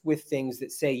faced with things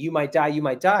that say, you might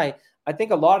die, I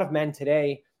think a lot of men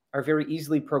today are very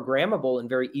easily programmable and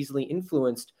very easily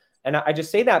influenced. And I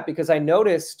just say that because I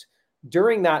noticed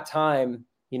during that time,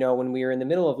 when we were in the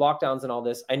middle of lockdowns and all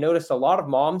this, I noticed a lot of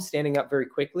moms standing up very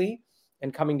quickly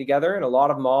and coming together, and a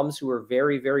lot of moms who were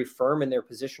very, very firm in their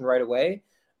position right away.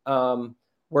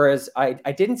 Whereas I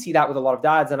didn't see that with a lot of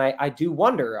dads. And I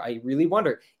really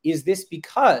wonder, is this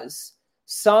because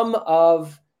some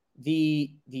of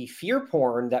the fear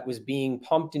porn that was being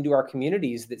pumped into our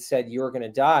communities that said you're going to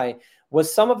die,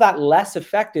 was some of that less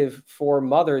effective for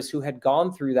mothers who had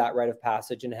gone through that rite of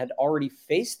passage and had already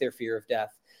faced their fear of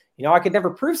death? I could never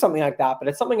prove something like that, but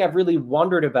it's something I've really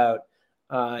wondered about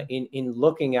in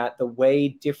looking at the way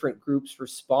different groups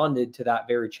responded to that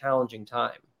very challenging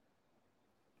time.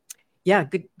 Yeah,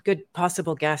 good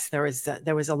possible guess. There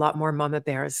was a lot more mama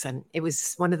bears, and it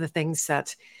was one of the things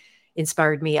that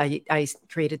inspired me. I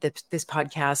created this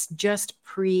podcast just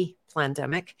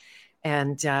pre-pandemic,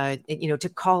 and to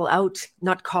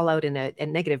not call out in a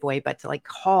negative way, but to like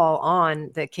call on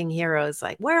the King heroes,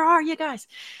 like, where are you guys,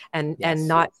 and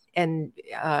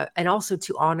also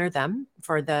to honor them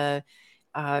for the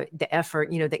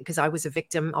effort, because I was a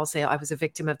victim. I'll say I was a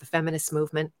victim of the feminist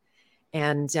movement.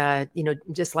 And,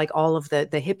 just like all of the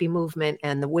hippie movement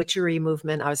and the witchery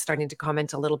movement, I was starting to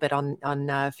comment a little bit on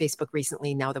Facebook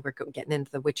recently, now that we're getting into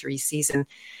the witchery season.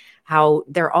 how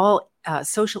they're all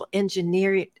social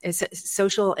engineering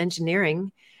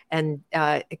and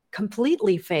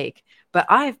completely fake. But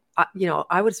I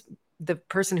was the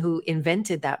person who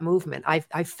invented that movement.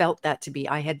 I felt that to be.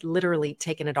 I had literally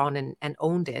taken it on and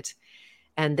owned it,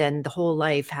 and then the whole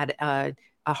life had a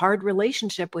hard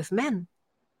relationship with men.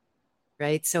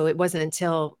 Right. So it wasn't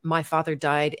until my father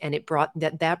died and it brought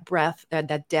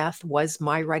that death was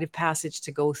my rite of passage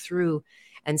to go through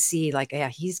and see, like, yeah,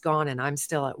 he's gone and I'm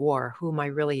still at war. Who am I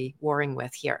really warring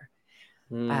with here?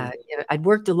 I'd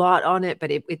worked a lot on it, but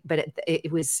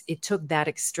it took that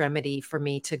extremity for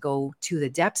me to go to the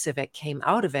depths of it, came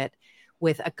out of it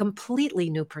with a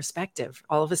completely new perspective.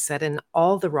 All of a sudden,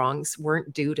 all the wrongs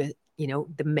weren't due to,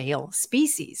 the male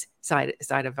species side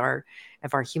of our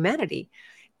humanity.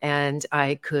 And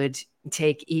I could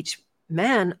take each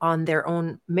man on their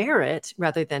own merit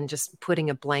rather than just putting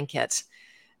a blanket,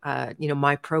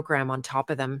 my program on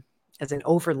top of them as an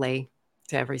overlay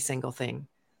to every single thing.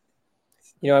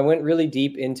 I went really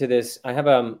deep into this. I have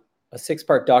a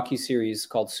 6-part docuseries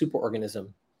called Superorganism.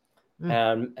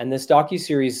 And this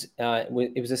docuseries,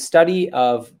 it was a study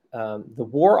of the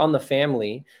war on the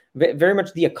family, very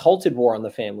much the occulted war on the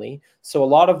family. So a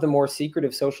lot of the more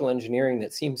secretive social engineering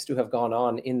that seems to have gone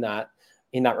on in that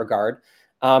regard.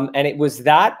 And it was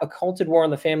that occulted war on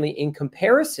the family in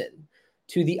comparison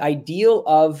to the ideal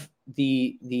of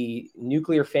the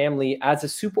nuclear family as a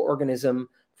superorganism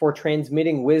for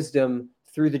transmitting wisdom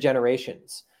through the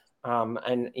generations.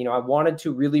 And I wanted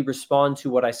to really respond to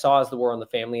what I saw as the war on the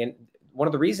family. And one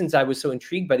of the reasons I was so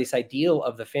intrigued by this ideal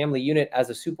of the family unit as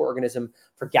a superorganism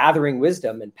for gathering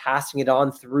wisdom and passing it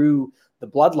on through the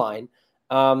bloodline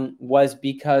was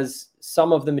because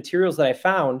some of the materials that I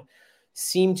found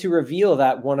seem to reveal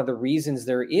that one of the reasons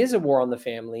there is a war on the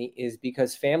family is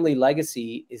because family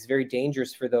legacy is very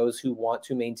dangerous for those who want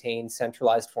to maintain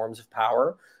centralized forms of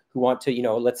power, who want to,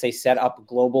 let's say, set up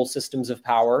global systems of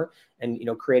power and,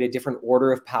 create a different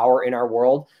order of power in our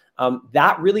world.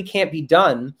 That really can't be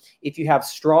done if you have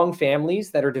strong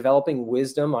families that are developing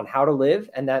wisdom on how to live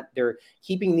and that they're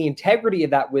keeping the integrity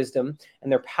of that wisdom and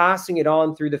they're passing it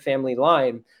on through the family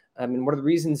line. And one of the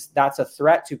reasons that's a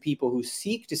threat to people who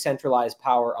seek to centralize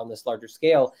power on this larger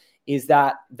scale is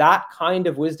that kind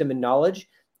of wisdom and knowledge,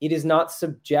 it is not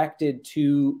subjected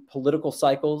to political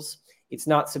cycles. It's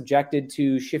not subjected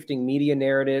to shifting media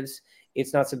narratives.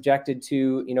 It's not subjected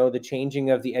to, the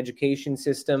changing of the education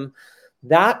system.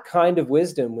 That kind of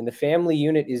wisdom, when the family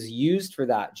unit is used for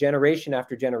that generation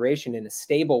after generation in a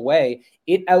stable way,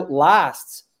 it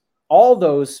outlasts all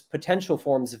those potential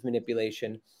forms of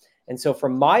manipulation. And so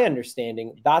from my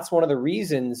understanding, that's one of the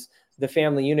reasons the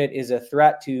family unit is a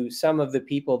threat to some of the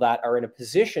people that are in a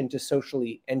position to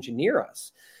socially engineer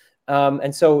us.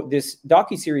 And so this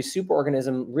docuseries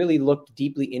Superorganism really looked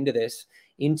deeply into this,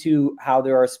 into how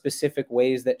there are specific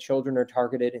ways that children are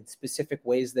targeted and specific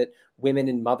ways that women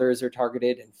and mothers are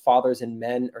targeted and fathers and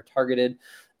men are targeted.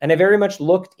 And I very much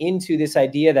looked into this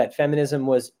idea that feminism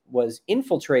was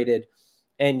infiltrated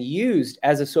and used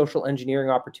as a social engineering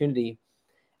opportunity.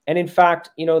 And in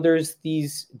fact, there's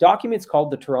these documents called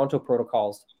the Toronto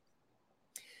Protocols.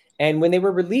 And when they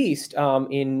were released in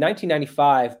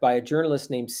 1995 by a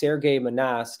journalist named Sergei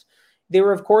Monast, they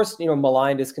were, of course,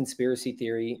 maligned as conspiracy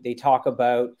theory. They talk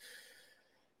about,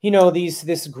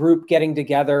 this group getting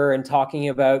together and talking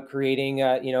about creating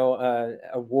a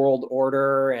world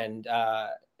order and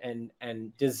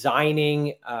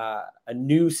designing a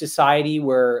new society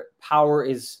where power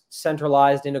is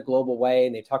centralized in a global way.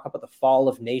 And they talk about the fall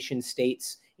of nation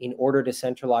states in order to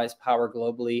centralize power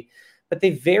globally. But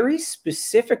they very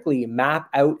specifically map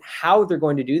out how they're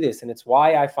going to do this. And it's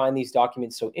why I find these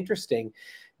documents so interesting,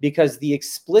 because the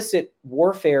explicit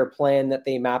warfare plan that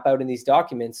they map out in these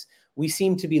documents, we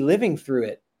seem to be living through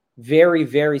it very,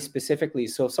 very specifically.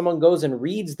 So if someone goes and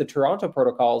reads the Toronto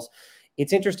Protocols,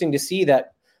 it's interesting to see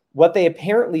that what they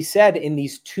apparently said in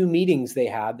these 2 meetings they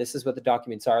had, this is what the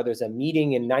documents are. There's a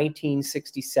meeting in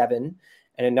 1967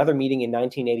 and another meeting in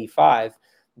 1985.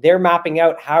 They're mapping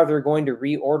out how they're going to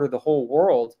reorder the whole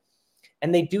world.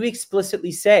 And they do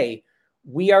explicitly say,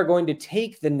 we are going to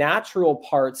take the natural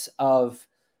parts of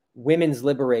women's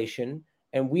liberation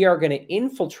and we are going to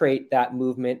infiltrate that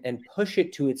movement and push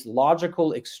it to its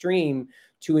logical extreme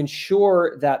to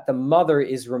ensure that the mother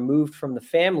is removed from the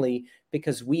family,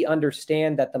 because we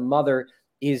understand that the mother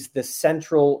is the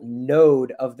central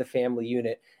node of the family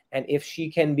unit. And if she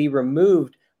can be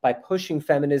removed by pushing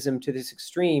feminism to this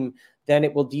extreme, then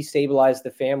it will destabilize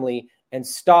the family and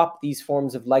stop these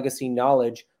forms of legacy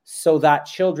knowledge so that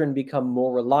children become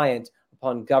more reliant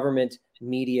upon government,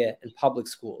 media, and public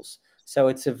schools. So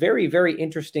it's a very, very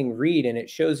interesting read, and it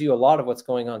shows you a lot of what's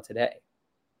going on today.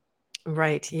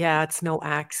 Right. Yeah, it's no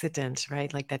accident,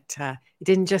 right? Like that it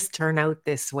didn't just turn out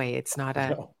this way.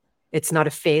 No. It's not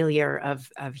a failure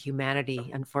of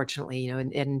humanity, unfortunately,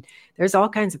 and there's all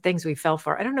kinds of things we fell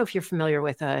for. I don't know if you're familiar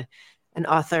with an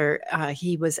author.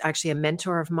 He was actually a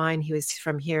mentor of mine. He was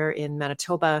from here in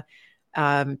Manitoba.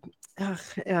 Um,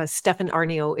 Stefan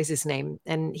Arnio is his name,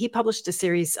 and he published a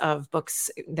series of books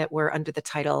that were under the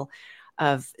title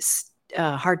of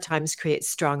Hard Times Create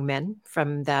Strong Men.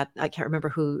 From that, I can't remember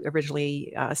who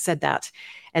originally said that.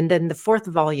 And then the fourth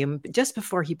volume, just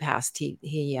before he passed,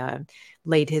 he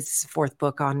laid his fourth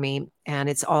book on me, and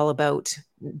it's all about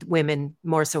women,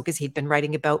 more so because he'd been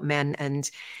writing about men, and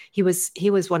he was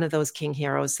one of those king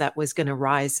heroes that was going to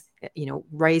raise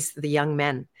the young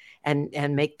men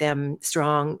and make them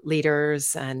strong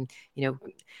leaders, and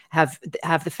have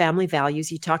the family values.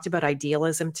 He talked about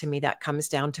idealism. To me, that comes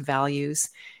down to values.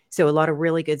 So a lot of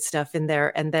really good stuff in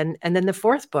there. And then the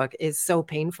fourth book is so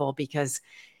painful because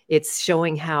it's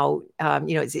showing how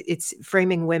it's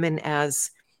framing women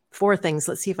as four things.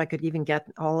 Let's see if I could even get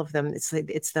all of them. It's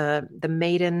the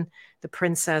maiden, the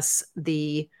princess,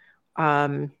 the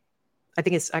I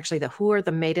think it's actually the whore,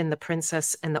 the maiden, the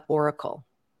princess, and the oracle.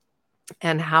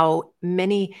 And how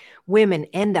many women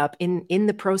end up in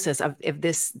the process of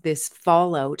this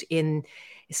fallout in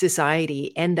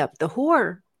society, end up the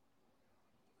whore,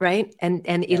 right? And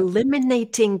Yeah.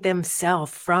 eliminating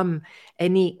themselves from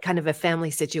any kind of a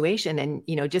family situation. And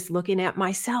just looking at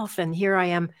myself, and here I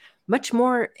am, much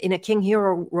more in a king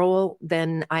hero role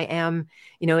than I am,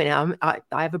 and I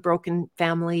have a broken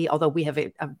family, although we have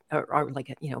a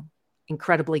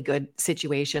incredibly good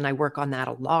situation. I work on that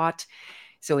a lot.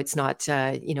 So it's not,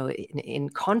 in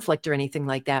conflict or anything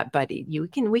like that, but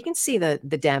we can see the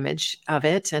damage of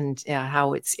it, and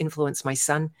how it's influenced my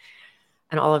son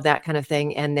and all of that kind of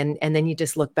thing. And then you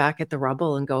just look back at the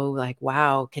rubble and go like,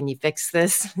 wow, can you fix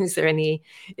this? Is there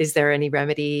any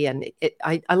remedy? And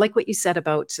I like what you said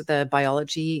about the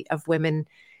biology of women,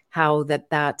 how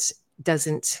that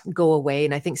doesn't go away.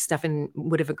 And I think Stefan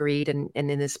would have agreed. And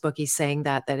in this book, he's saying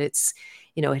that it's,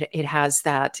 it has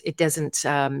that, it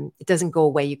doesn't go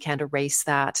away. You can't erase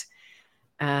that.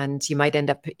 And you might end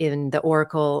up in the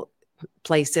oracle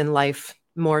place in life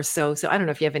more so. So I don't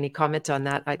know if you have any comment on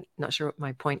that. I'm not sure what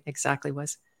my point exactly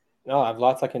was. No, I have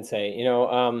lots I can say.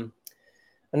 I'm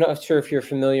not sure if you're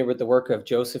familiar with the work of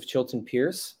Joseph Chilton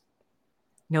Pearce.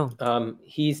 No.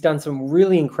 He's done some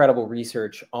really incredible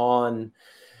research on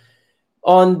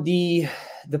the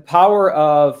power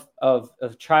of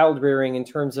child rearing in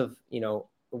terms of,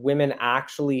 women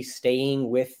actually staying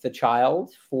with the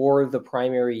child for the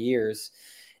primary years.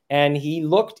 And he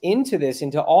looked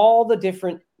into all the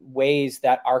different ways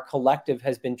that our collective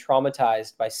has been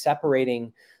traumatized by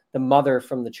separating the mother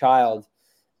from the child.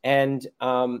 And,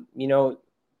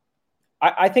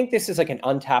 I think this is like an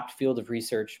untapped field of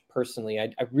research. Personally,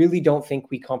 I really don't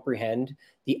think we comprehend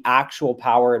the actual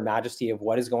power and majesty of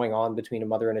what is going on between a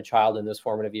mother and a child in those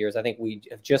formative years. I think we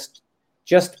have just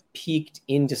peeked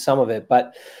into some of it,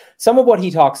 but some of what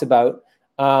he talks about,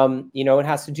 it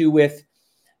has to do with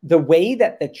the way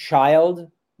that the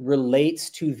child relates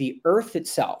to the earth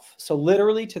itself. So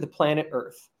literally to the planet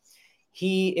Earth.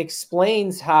 He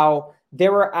explains how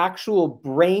there are actual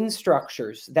brain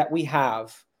structures that we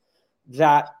have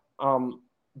that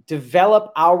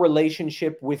develop our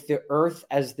relationship with the earth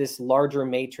as this larger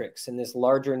matrix and this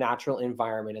larger natural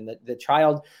environment. And the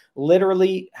child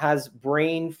literally has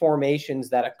brain formations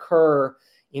that occur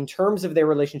in terms of their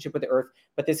relationship with the earth,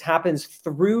 but this happens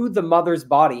through the mother's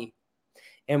body.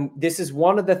 And this is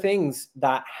one of the things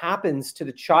that happens to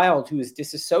the child who is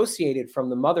disassociated from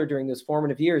the mother during those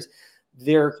formative years.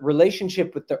 Their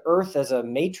relationship with the earth as a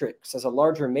matrix, as a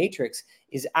larger matrix,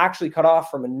 is actually cut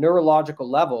off from a neurological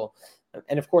level.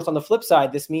 And of course, on the flip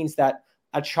side, this means that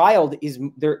a child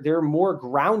they're more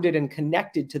grounded and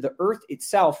connected to the earth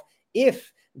itself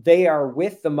if they are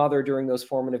with the mother during those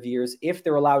formative years, if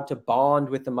they're allowed to bond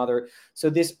with the mother. So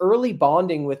this early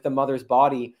bonding with the mother's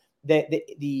body,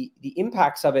 the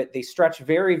impacts of it, they stretch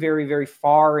very, very, very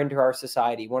far into our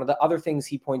society. One of the other things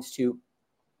he points to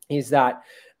is that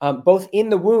both in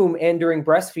the womb and during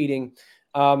breastfeeding,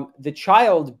 the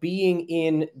child being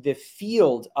in the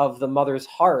field of the mother's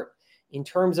heart, in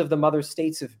terms of the mother's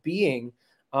states of being,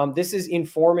 this is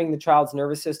informing the child's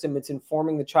nervous system. It's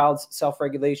informing the child's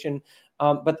self-regulation.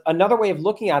 But another way of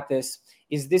looking at this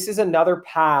is another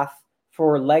path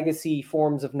for legacy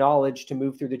forms of knowledge to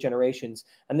move through the generations.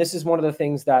 And this is one of the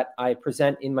things that I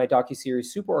present in my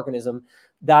docuseries Superorganism,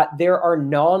 that there are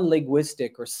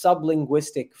non-linguistic or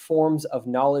sublinguistic forms of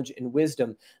knowledge and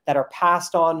wisdom that are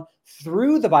passed on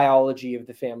through the biology of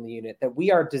the family unit, that we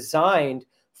are designed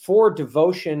for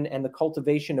devotion and the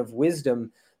cultivation of wisdom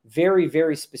very,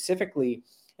 very specifically.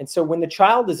 And so when the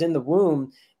child is in the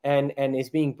womb and is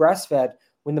being breastfed,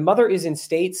 when the mother is in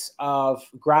states of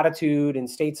gratitude and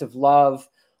states of love,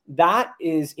 that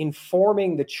is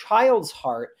informing the child's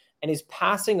heart and is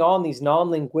passing on these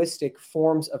non-linguistic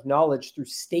forms of knowledge through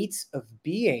states of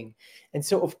being. And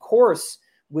so, of course,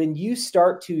 when you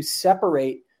start to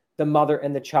separate the mother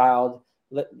and the child,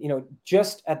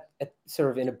 just at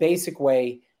sort of in a basic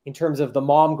way, in terms of the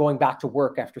mom going back to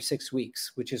work after 6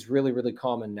 weeks, which is really, really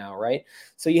common now, right?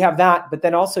 So you have that, but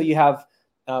then also you have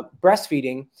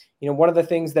breastfeeding. One of the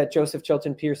things that Joseph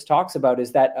Chilton Pearce talks about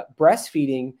is that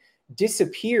breastfeeding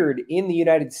disappeared in the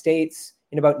United States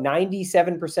in about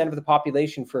 97% of the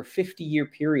population for a 50-year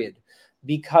period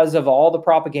because of all the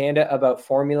propaganda about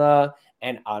formula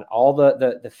and on all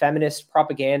the feminist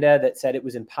propaganda that said it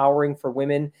was empowering for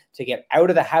women to get out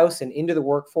of the house and into the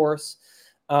workforce.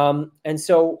 And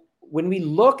so when we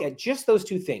look at just those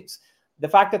two things, the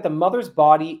fact that the mother's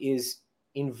body is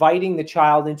inviting the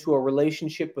child into a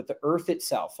relationship with the earth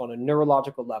itself on a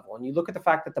neurological level, and you look at the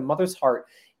fact that the mother's heart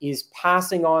is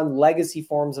passing on legacy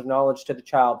forms of knowledge to the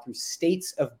child through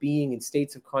states of being and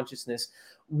states of consciousness,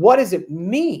 what does it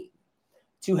mean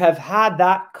to have had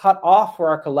that cut off for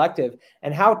our collective?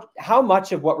 And how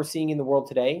much of what we're seeing in the world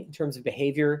today in terms of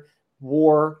behavior,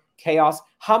 war, chaos,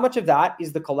 how much of that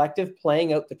is the collective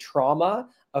playing out the trauma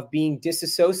of being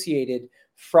disassociated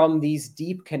from these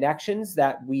deep connections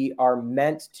that we are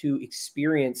meant to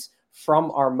experience from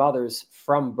our mothers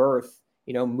from birth,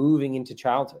 moving into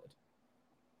childhood?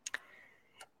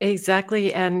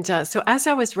 Exactly. And so as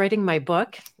I was writing my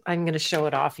book, I'm going to show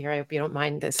it off here. I hope you don't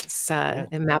mind this. It's a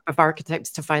map of archetypes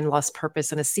to find lost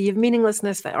purpose in a sea of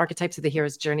meaninglessness, the archetypes of the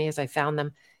hero's journey as I found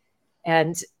them.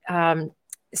 And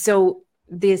so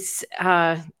this,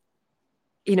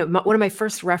 one of my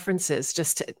first references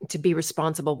just to be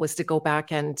responsible was to go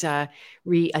back and I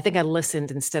think I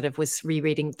listened instead of was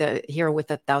rereading The Hero with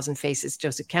a Thousand Faces,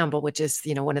 Joseph Campbell, which is,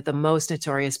 one of the most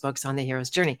notorious books on the hero's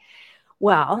journey.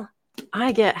 Well,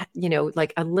 I get,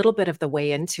 like a little bit of the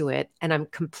way into it and I'm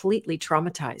completely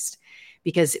traumatized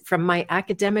because from my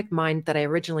academic mind that I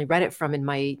originally read it from in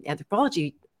my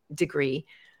anthropology degree,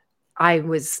 I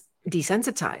was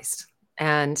desensitized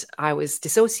and I was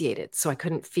dissociated. So I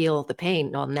couldn't feel the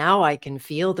pain. Well, now I can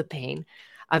feel the pain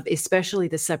of especially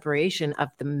the separation of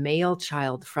the male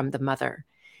child from the mother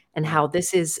and how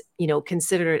this is,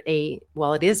 considered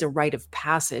it is a rite of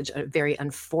passage, a very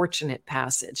unfortunate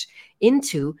passage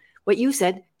into what you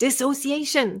said,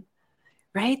 dissociation,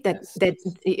 right? That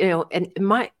and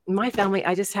my family,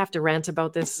 I just have to rant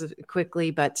about this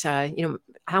quickly, but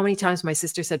how many times my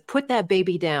sister said, "Put that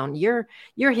baby down. You're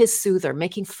his soother,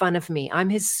 making fun of me. I'm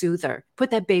his soother. Put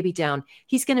that baby down.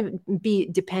 He's going to be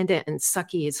dependent and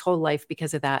sucky his whole life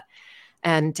because of that."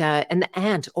 And the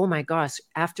aunt, oh my gosh,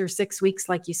 after 6 weeks,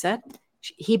 like you said,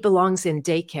 he belongs in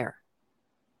daycare.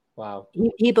 Wow.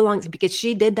 He belongs because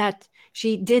she did that.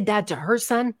 She did that to her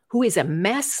son, who is a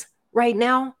mess right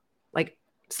now. Like,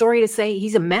 sorry to say,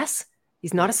 he's a mess.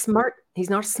 He's not a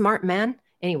smart man.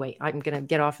 Anyway, I'm going to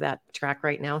get off that track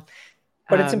right now.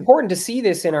 But it's important to see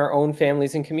this in our own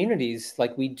families and communities.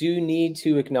 Like, we do need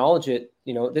to acknowledge it.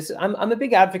 I'm a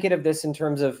big advocate of this in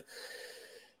terms of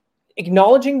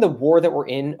acknowledging the war that we're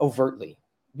in overtly,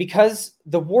 because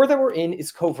the war that we're in is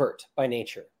covert by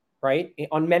nature, right?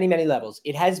 On many, many levels.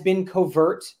 It has been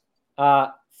covert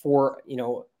for,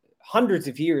 hundreds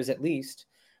of years at least,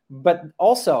 but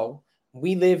also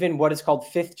we live in what is called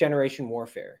fifth generation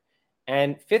warfare.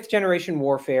 And fifth generation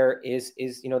warfare is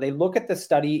they look at the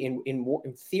study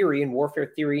in theory, in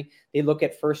warfare theory, they look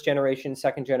at first generation,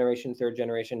 second generation, third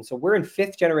generation. So we're in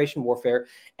fifth generation warfare.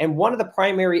 And one of the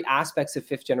primary aspects of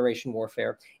fifth generation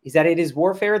warfare is that it is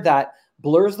warfare that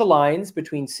blurs the lines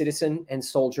between citizen and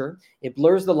soldier. It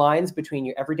blurs the lines between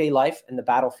your everyday life and the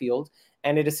battlefield.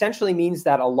 And it essentially means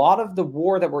that a lot of the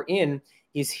war that we're in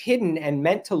is hidden and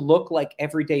meant to look like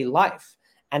everyday life.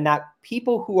 And that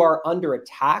people who are under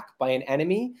attack by an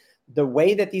enemy, the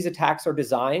way that these attacks are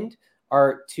designed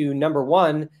are to, number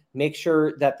one, make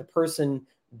sure that the person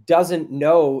doesn't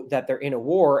know that they're in a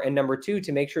war. And number two,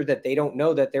 to make sure that they don't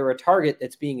know that they're a target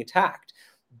that's being attacked.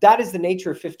 That is the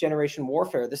nature of fifth generation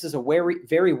warfare. This is a very,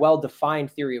 very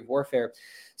well-defined theory of warfare.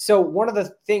 So one of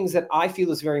the things that I feel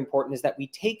is very important is that we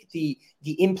take the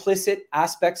implicit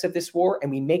aspects of this war and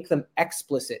we make them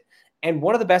explicit. And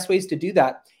one of the best ways to do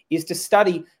that is to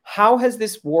study, how has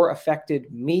this war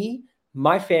affected me,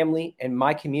 my family, and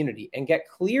my community, and get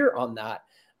clear on that.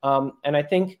 And I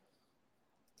think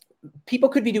people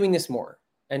could be doing this more.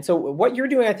 And so what you're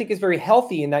doing, I think, is very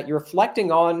healthy in that you're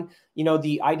reflecting on,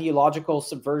 the ideological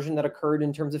subversion that occurred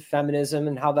in terms of feminism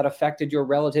and how that affected your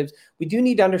relatives. We do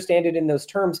need to understand it in those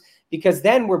terms, because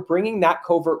then we're bringing that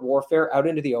covert warfare out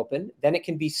into the open. Then it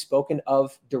can be spoken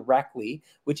of directly,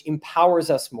 which empowers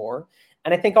us more.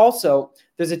 And I think also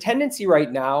there's a tendency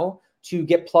right now to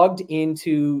get plugged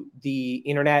into the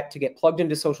internet, to get plugged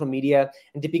into social media,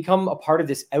 and to become a part of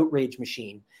this outrage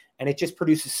machine. And it just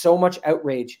produces so much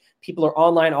outrage. People are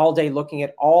online all day looking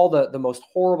at all the most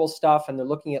horrible stuff, and they're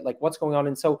looking at like what's going on.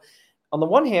 And so on the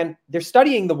one hand, they're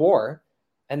studying the war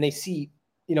and they see,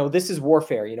 this is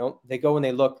warfare. They go and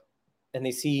they look and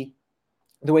they see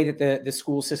the way that the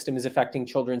school system is affecting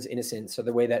children's innocence, or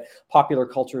the way that popular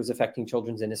culture is affecting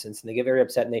children's innocence. And they get very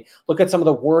upset and they look at some of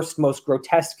the worst, most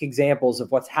grotesque examples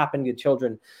of what's happened to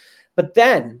children. But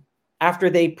then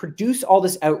after they produce all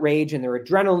this outrage and their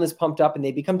adrenaline is pumped up and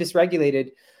they become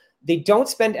dysregulated, they don't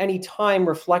spend any time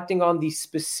reflecting on the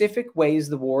specific ways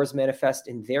the wars manifest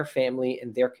in their family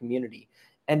and their community.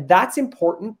 And that's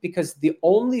important, because the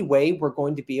only way we're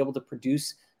going to be able to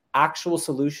produce actual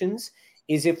solutions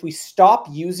is if we stop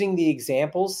using the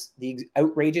examples, the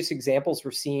outrageous examples we're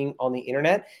seeing on the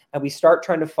internet, and we start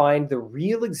trying to find the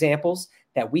real examples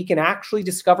that we can actually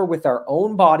discover with our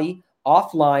own body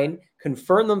offline,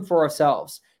 confirm them for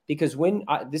ourselves. Because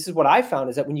this is what I found,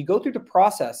 is that when you go through the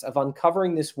process of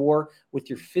uncovering this war with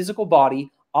your physical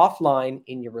body offline,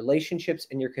 in your relationships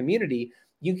and your community,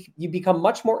 you become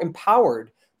much more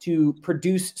empowered to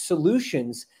produce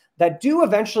solutions that do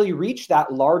eventually reach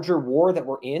that larger war that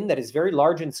we're in, that is very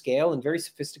large in scale and very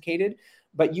sophisticated.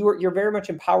 But you're very much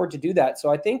empowered to do that. So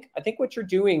I think what you're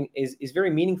doing is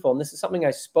very meaningful. And this is something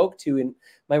I spoke to in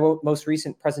my most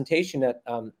recent presentation at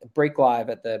Break Live,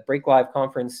 at the Break Live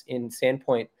conference in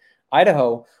Sandpoint,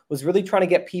 Idaho, was really trying to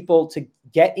get people to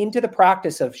get into the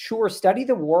practice of, sure, study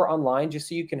the war online just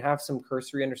so you can have some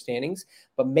cursory understandings,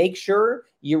 but make sure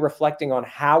you're reflecting on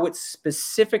how it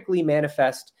specifically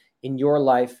manifests in your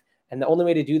life. And the only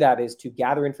way to do that is to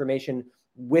gather information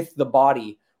with the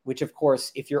body, which, of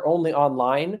course, if you're only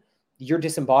online, you're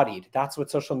disembodied. That's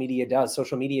what social media does.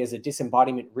 Social media is a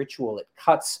disembodiment ritual. It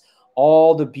cuts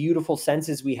all the beautiful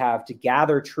senses we have to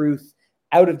gather truth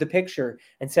out of the picture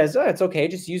and says, oh, it's okay,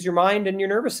 just use your mind and your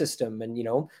nervous system and,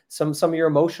 some of your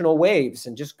emotional waves,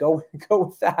 and just go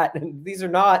with that. And these are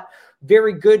not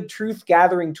very good truth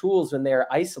gathering tools when they're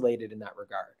isolated in that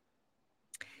regard.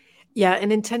 Yeah,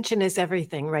 and intention is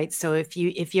everything, right? So if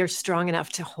you're strong enough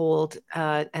to hold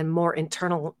and more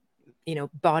internal,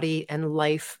 body and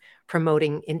life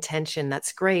promoting intention,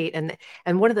 that's great.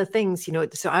 And one of the things,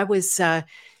 so I was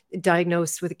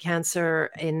diagnosed with cancer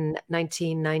in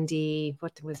 1990.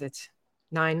 What was it?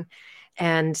 9.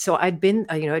 And so I'd been,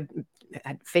 I'd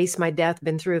faced my death,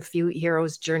 been through a few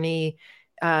hero's journey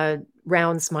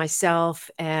rounds myself,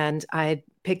 and I'd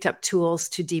picked up tools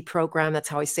to deprogram. That's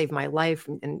how I saved my life,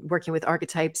 and working with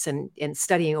archetypes and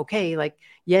studying, okay, like,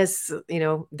 yes,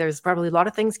 there's probably a lot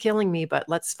of things killing me, but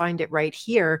let's find it right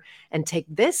here and take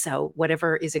this out,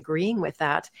 whatever is agreeing with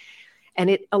that. And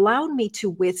it allowed me to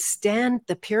withstand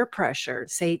the peer pressure,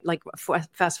 say, like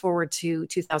fast forward to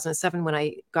 2007 when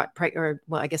I got pregnant,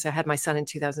 well, I guess I had my son in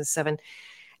 2007.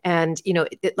 And,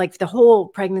 like the whole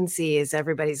pregnancy is,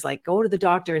 everybody's like, go to the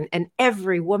doctor. And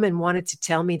every woman wanted to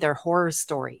tell me their horror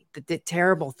story, the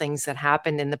terrible things that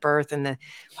happened in the birth and the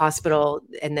hospital.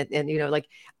 And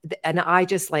I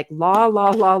just like,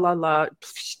 la,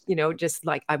 just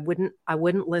like, I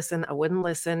wouldn't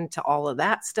listen to all of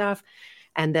that stuff.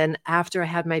 And then after I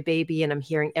had my baby and I'm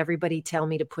hearing everybody tell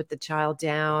me to put the child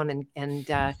down and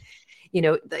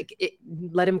like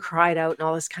let him cry it out and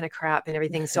all this kind of crap and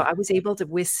everything. So I was able to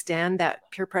withstand that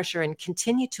peer pressure and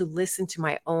continue to listen to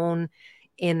my own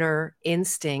inner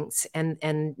instincts.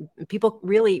 And people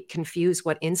really confuse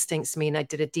what instincts mean. I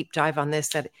did a deep dive on this,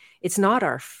 that it's not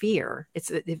our fear.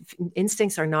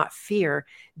 Instincts are not fear.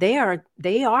 They are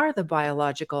the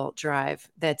biological drive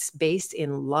that's based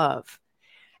in love.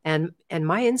 And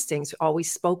my instincts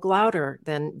always spoke louder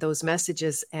than those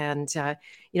messages. And, I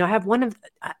have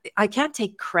I can't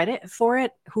take credit for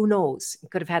it. Who knows? He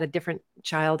could have had a different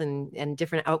child and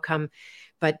different outcome,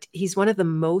 but he's one of the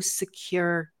most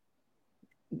secure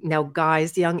now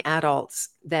guys, young adults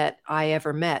that I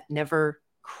ever met. Never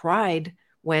cried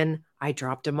when I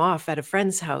dropped him off at a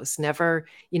friend's house. Never,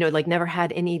 never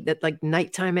had any that like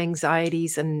nighttime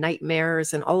anxieties and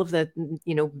nightmares and all of the,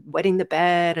 wetting the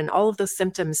bed and all of those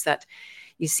symptoms that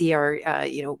you see are,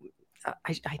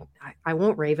 I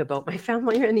won't rave about my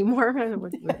family anymore. I don't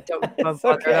It's bother about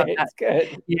okay. that. It's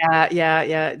good.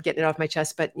 Yeah. Getting it off my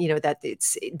chest. But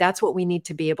that's what we need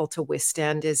to be able to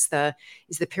withstand is the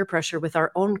peer pressure with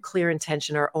our own clear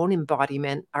intention, our own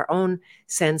embodiment, our own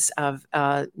sense of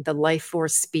the life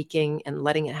force speaking and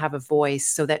letting it have a voice,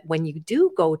 so that when you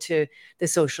do go to the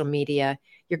social media,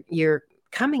 you're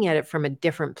coming at it from a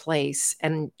different place,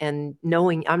 and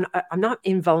knowing I'm not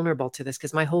invulnerable to this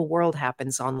because my whole world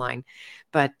happens online,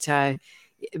 but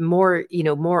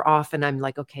more often I'm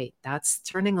like, okay, that's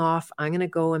turning off. I'm going to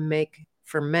go and make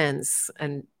ferments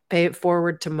and pay it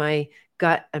forward to my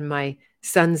gut and my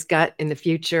son's gut in the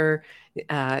future.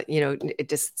 It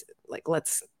just like,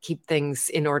 let's keep things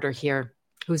in order here.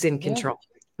 Who's in Yeah. control?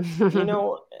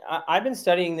 I've been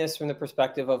studying this from the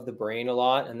perspective of the brain a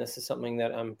lot, and this is something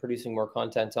that I'm producing more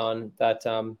content on. That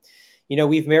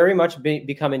we've very much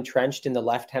become entrenched in the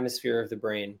left hemisphere of the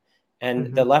brain, and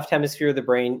Mhm. the left hemisphere of the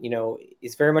brain,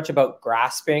 is very much about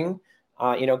grasping,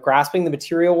 grasping the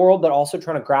material world, but also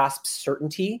trying to grasp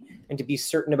certainty and to be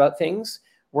certain about things.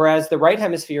 Whereas the right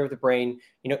hemisphere of the brain,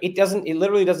 it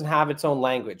literally doesn't have its own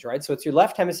language, right? So it's your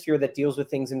left hemisphere that deals with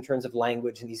things in terms of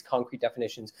language and these concrete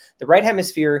definitions. The right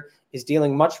hemisphere is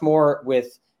dealing much more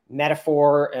with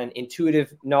metaphor and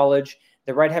intuitive knowledge.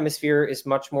 The right hemisphere is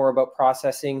much more about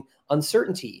processing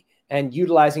uncertainty and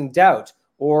utilizing doubt,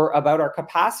 or about our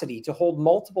capacity to hold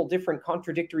multiple different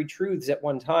contradictory truths at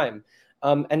one time.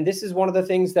 And this is one of the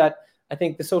things that I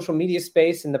think the social media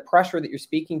space and the pressure that you're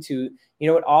speaking to,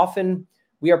 it often,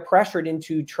 we are pressured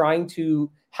into trying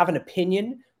to have an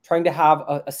opinion, trying to have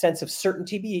a sense of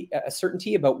certainty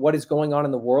about what is going on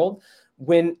in the world,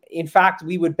 when in fact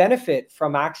we would benefit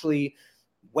from actually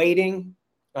waiting,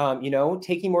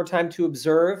 taking more time to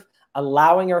observe,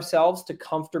 allowing ourselves to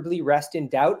comfortably rest in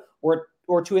doubt,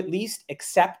 or to at least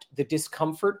accept the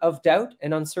discomfort of doubt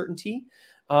and uncertainty.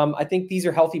 I think these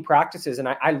are healthy practices, and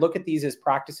I look at these as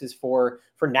practices for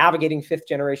navigating fifth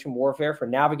generation warfare, for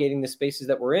navigating the spaces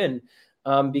that we're in,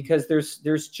 because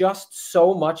there's just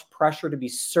so much pressure to be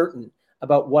certain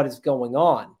about what is going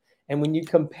on. And when you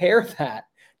compare that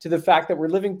to the fact that we're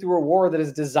living through a war that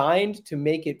is designed to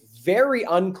make it very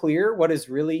unclear what is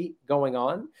really going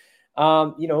on,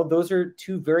 those are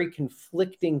two very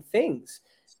conflicting things.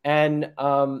 And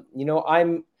I'm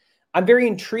very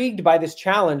intrigued by this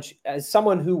challenge as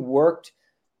someone who worked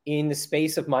in the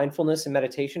space of mindfulness and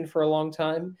meditation for a long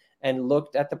time and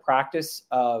looked at the practice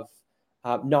of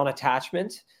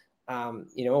non-attachment,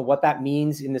 what that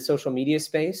means in the social media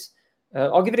space.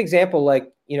 I'll give an example.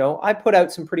 Like, I put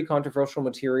out some pretty controversial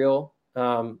material,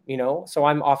 so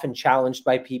I'm often challenged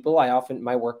by people.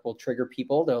 My work will trigger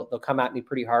people. They'll come at me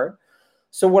pretty hard.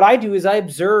 So what I do is I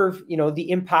observe,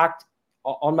 the impact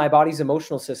on my body's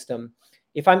emotional system.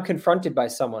 If I'm confronted by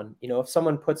someone, if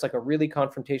someone puts like a really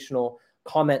confrontational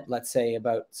comment, let's say,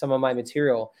 about some of my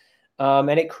material,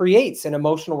 and it creates an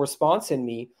emotional response in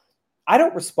me, I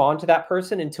don't respond to that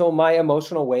person until my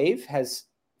emotional wave has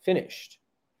finished.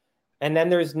 And then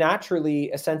there's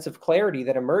naturally a sense of clarity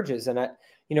that emerges. And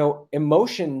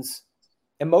emotions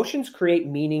create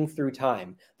meaning through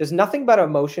time. There's nothing but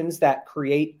emotions that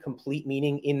create complete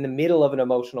meaning in the middle of an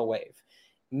emotional wave.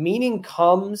 Meaning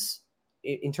comes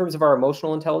in terms of our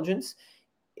emotional intelligence.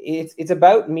 It's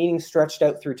about meaning stretched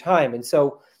out through time. And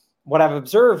so what I've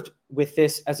observed with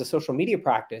this as a social media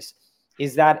practice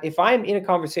is that if I'm in a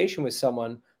conversation with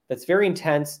someone that's very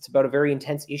intense, it's about a very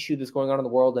intense issue that's going on in the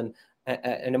world, and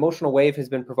an emotional wave has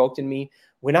been provoked in me,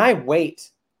 when I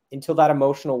wait until that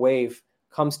emotional wave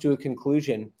comes to a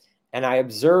conclusion and I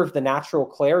observe the natural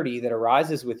clarity that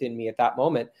arises within me at that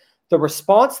moment, the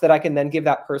response that I can then give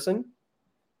that person,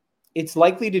 it's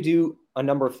likely to do a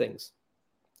number of things.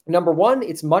 Number one,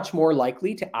 it's much more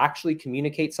likely to actually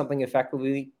communicate something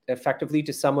effectively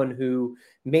to someone who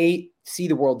may see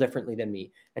the world differently than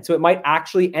me. And so it might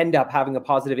actually end up having a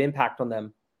positive impact on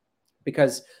them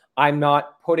because I'm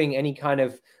not putting any kind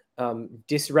of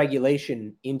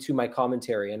dysregulation into my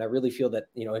commentary. And I really feel that,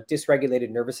 a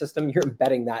dysregulated nervous system, you're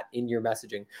embedding that in your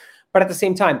messaging. But at the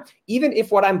same time, even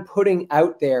if what I'm putting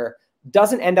out there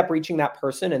doesn't end up reaching that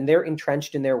person and they're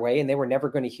entrenched in their way and they were never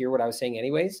going to hear what I was saying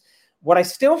anyways, what I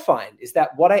still find is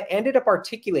that what I ended up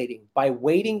articulating by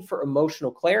waiting for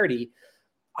emotional clarity,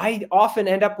 I often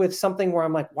end up with something where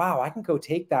I'm like, wow, I can go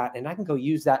take that and I can go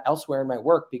use that elsewhere in my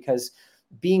work, because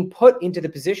being put into the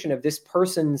position of this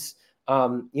person's,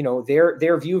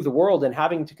 their view of the world and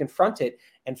having to confront it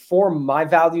and form my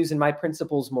values and my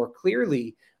principles more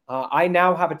clearly, I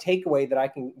now have a takeaway that I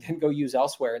can then go use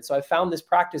elsewhere. And so I found this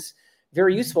practice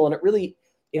very useful, and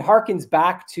it harkens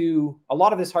back to, a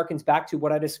lot of this harkens back to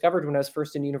what I discovered when I was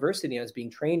first in university. I was being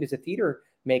trained as a theater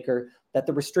maker, that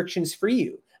the restrictions free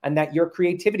you and that your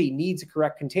creativity needs a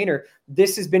correct container.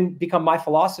 This has become my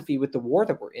philosophy with the war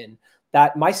that we're in,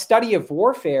 that my study of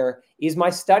warfare is my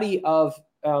study of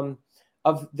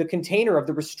the container, of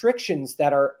the restrictions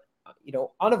that are,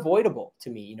 unavoidable to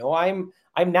me.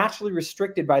 I'm naturally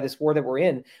restricted by this war that we're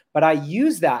in, but I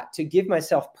use that to give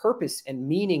myself purpose and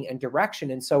meaning and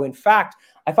direction. And so, in fact,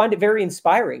 I find it very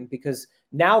inspiring, because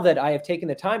now that I have taken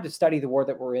the time to study the war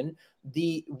that we're in,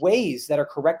 the ways that are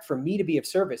correct for me to be of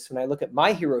service, when I look at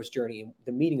my hero's journey and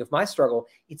the meaning of my struggle,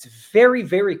 it's very,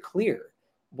 very clear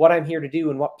what I'm here to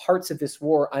do and what parts of this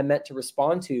war I'm meant to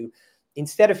respond to.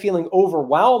 Instead of feeling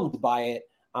overwhelmed by it,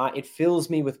 it fills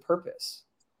me with purpose.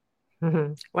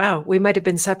 Mm-hmm. Wow, we might have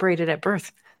been separated at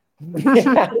birth.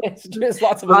 Yeah, there's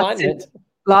lots of alignment.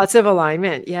 Lots of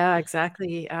alignment. Yeah,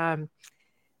 exactly.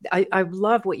 I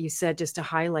love what you said, just to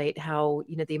highlight how,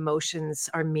 the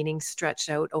emotions are meaning stretched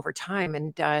out over time.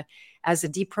 And as a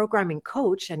deprogramming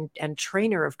coach and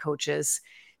trainer of coaches,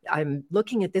 I'm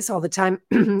looking at this all the time.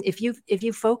 If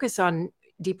you focus on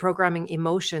deprogramming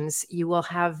emotions, you will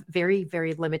have very,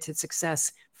 very limited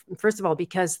success. First of all,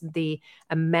 because the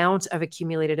amount of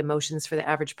accumulated emotions for the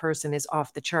average person is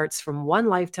off the charts from one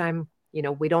lifetime.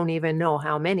 We don't even know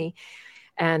how many.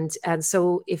 And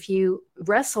so if you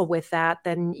wrestle with that,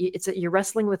 then you're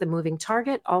wrestling with a moving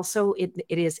target. Also, it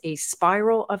is a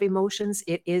spiral of emotions.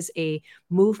 It is a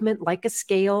movement like a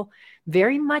scale,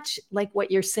 very much like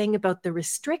what you're saying about the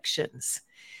restrictions,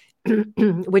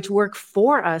 which work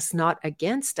for us, not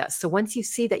against us. So once you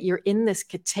see that you're in this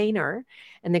container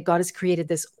and that God has created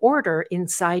this order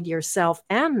inside yourself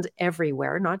and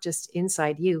everywhere, not just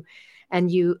inside you, and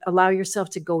you allow yourself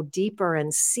to go deeper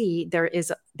and see there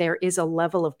is a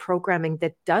level of programming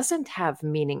that doesn't have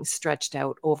meaning stretched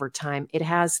out over time. It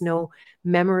has no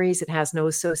memories, it has no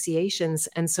associations.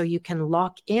 And so you can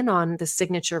lock in on the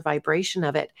signature vibration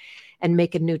of it and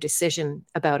make a new decision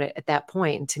about it at that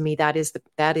point. And to me, that is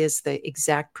the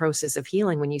exact process of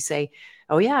healing. When you say,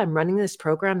 oh yeah, I'm running this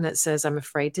program that says I'm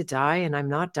afraid to die and I'm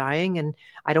not dying, and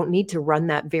I don't need to run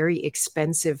that very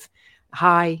expensive,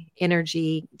 high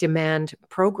energy demand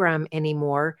program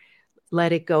anymore.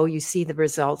 Let it go. You see the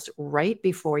results right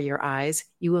before your eyes.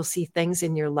 You will see things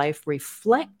in your life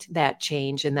reflect that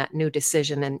change and that new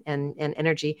decision and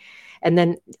energy. And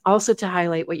then also to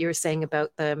highlight what you were saying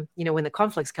about when the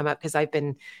conflicts come up, because I've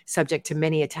been subject to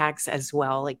many attacks as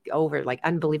well, like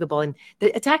unbelievable. And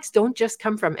the attacks don't just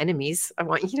come from enemies. I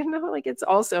want you to know, it's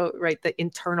also right. The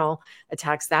internal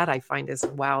attacks that I find is,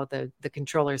 wow, the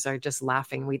controllers are just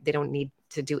laughing. They don't need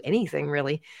to do anything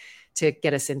really to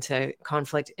get us into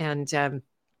conflict. And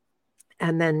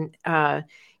then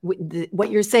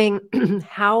what you're saying,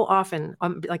 how often,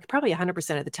 like probably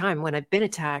 100% of the time when I've been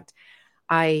attacked,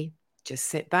 I just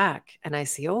sit back and I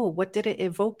see, oh, what did it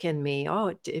evoke in me?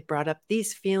 Oh, it brought up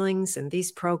these feelings and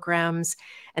these programs.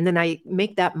 And then I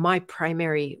make that my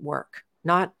primary work,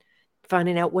 not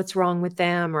finding out what's wrong with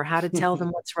them or how to tell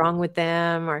them what's wrong with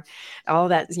them or all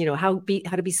that,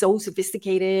 how to be so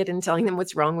sophisticated and telling them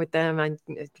what's wrong with them. I'm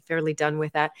fairly done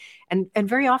with that. And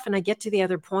very often I get to the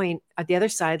other point, at the other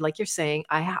side, like you're saying,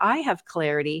 I have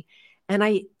clarity, and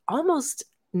I almost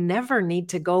never need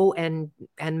to go and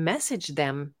message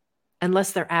them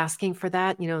unless they're asking for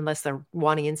that, unless they're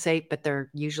wanting insight, but they're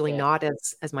usually not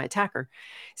as my attacker.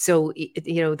 So,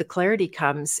 the clarity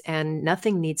comes and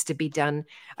nothing needs to be done.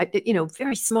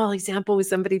 Very small example with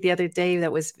somebody the other day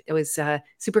that was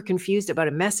super confused about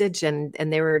a message, and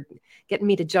they were getting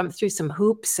me to jump through some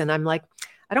hoops. And I'm like,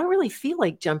 I don't really feel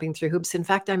like jumping through hoops. In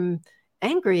fact, I'm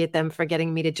angry at them for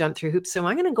getting me to jump through hoops. So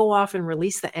I'm going to go off and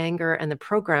release the anger and the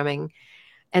programming.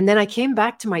 And then I came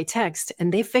back to my text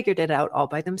and they figured it out all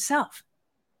by themselves.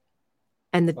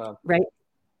 And Wow. right.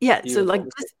 Yeah. Beautiful.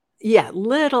 So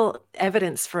little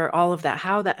evidence for all of that,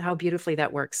 how beautifully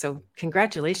that works. So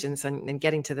congratulations on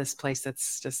getting to this place.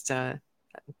 That's just, to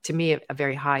me, a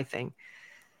very high thing.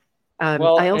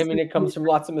 It comes from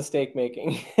lots of mistake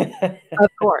making. Of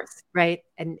course. Right.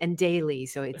 And daily.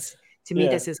 So it's, to me,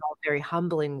 this is all very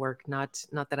humbling work. Not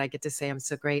that I get to say I'm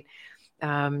so great.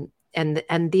 And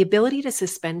the ability to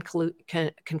suspend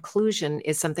conclusion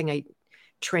is something I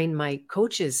train my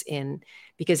coaches in,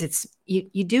 because it's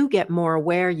you do get more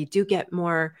aware, you do get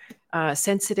more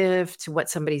sensitive to what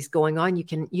somebody's going on.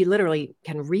 You literally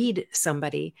can read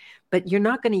somebody, but you're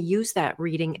not going to use that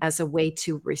reading as a way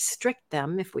to restrict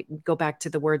them. If we go back to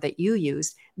the word that you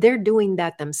used, they're doing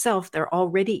that themselves. They're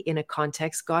already in a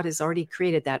context. God has already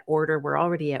created that order. We're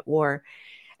already at war.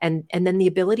 And then the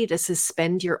ability to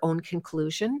suspend your own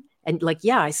conclusion and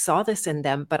I saw this in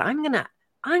them, but I'm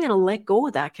gonna let go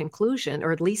of that conclusion,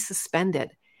 or at least suspend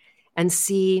it, and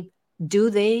see Do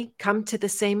they come to the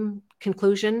same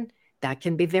conclusion? That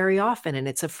can be very often, and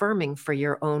it's affirming for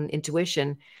your own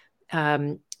intuition.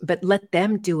 But let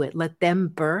them do it. Let them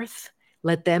birth.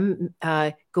 Let them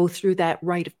go through that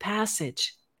rite of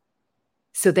passage.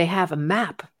 So they have a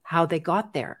map how they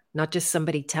got there, not just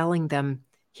somebody telling them,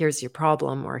 here's your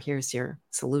problem or here's your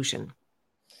solution.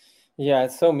 Yeah,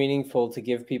 it's so meaningful to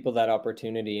give people that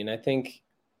opportunity. And I think,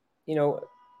 you know,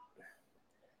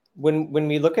 when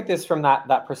we look at this from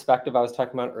that perspective I was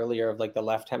talking about earlier of like the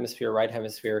left hemisphere, right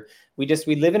hemisphere, we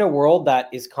live in a world that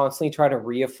is constantly trying to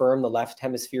reaffirm the left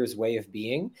hemisphere's way of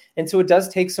being. And so it does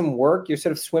take some work. You're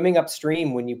sort of swimming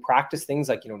upstream when you practice things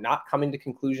like, not coming to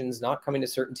conclusions, not coming to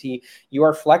certainty. You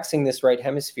are flexing this right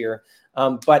hemisphere.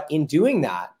 But in doing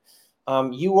that,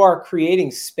 you are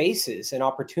creating spaces and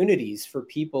opportunities for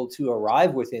people to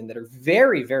arrive within that are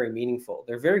very, very meaningful.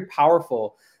 They're very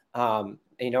powerful.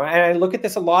 And I look at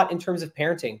this a lot in terms of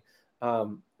parenting.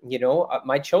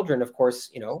 My children, of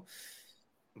course,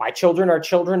 my children are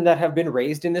children that have been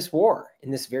raised in this war, in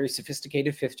this very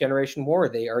sophisticated 5th generation war.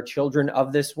 They are children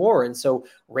of this war. And so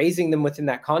raising them within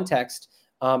that context,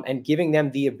 and giving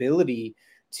them the ability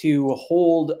to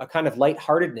hold a kind of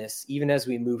lightheartedness, even as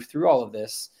we move through all of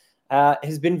this,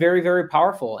 has been very, very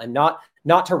powerful, and not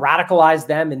to radicalize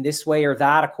them in this way or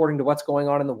that according to what's going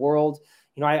on in the world.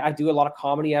 I do a lot of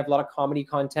comedy. I have a lot of comedy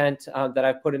content that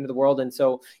I've put into the world. And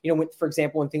so, for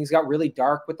example, when things got really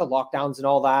dark with the lockdowns and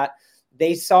all that,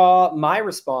 they saw my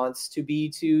response to be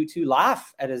to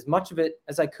laugh at as much of it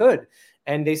as I could.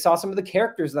 And they saw some of the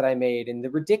characters that I made and the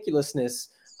ridiculousness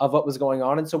of what was going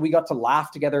on. And so we got to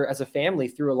laugh together as a family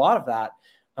through a lot of that.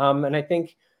 And I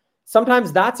think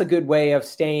sometimes that's a good way of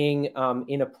staying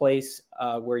in a place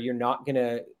where you're not going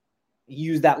to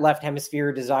use that left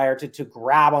hemisphere desire to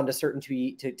grab onto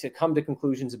certainty, to come to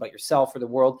conclusions about yourself or the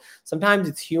world. Sometimes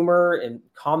it's humor and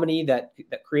comedy that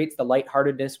creates the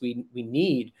lightheartedness we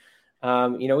need.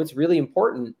 It's really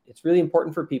important. It's really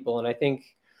important for people. And I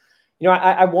think,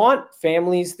 I want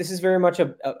families. This is very much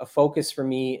a focus for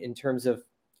me in terms of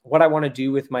what I want to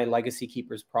do with my Legacy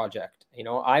Keepers project.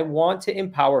 I want to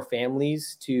empower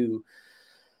families to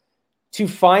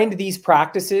find these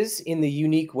practices in the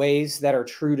unique ways that are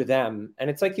true to them. And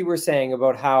it's like you were saying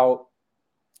about how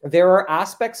there are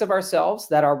aspects of ourselves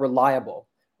that are reliable,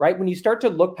 right? When you start to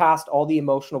look past all the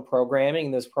emotional programming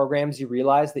and those programs you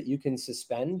realize that you can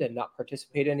suspend and not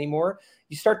participate anymore,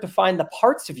 you start to find the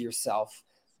parts of yourself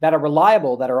that are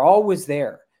reliable, that are always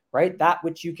there, right? That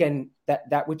which you can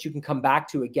come back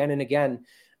to again and again.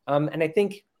 And I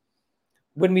think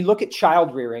when we look at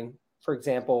child rearing, for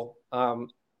example,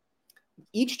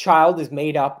 each child is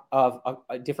made up of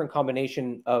a different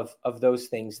combination of those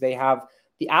things. They have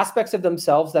the aspects of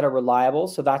themselves that are reliable.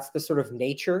 So that's the sort of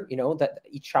nature, that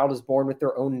each child is born with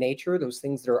their own nature, those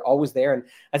things that are always there. And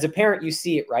as a parent, you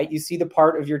see it, right? You see the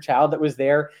part of your child that was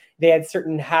there. They had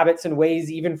certain habits and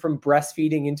ways, even from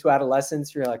breastfeeding into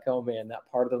adolescence. You're like, oh man, that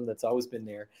part of them that's always been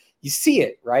there. You see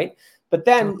it, right? But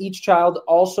then each child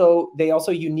also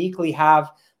uniquely have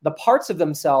the parts of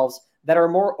themselves that are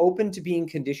more open to being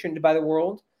conditioned by the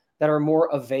world, that are more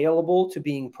available to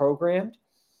being programmed.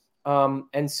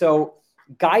 And so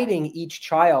guiding each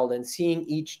child and seeing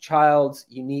each child's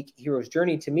unique hero's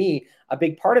journey, to me, a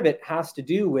big part of it has to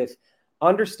do with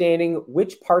understanding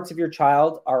which parts of your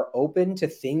child are open to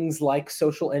things like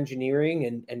social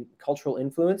engineering and cultural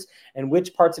influence, and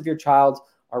which parts of your child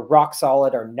are rock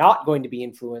solid, are not going to be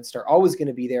influenced, are always going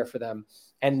to be there for them.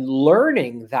 And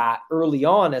learning that early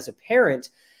on as a parent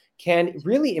can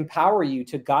really empower you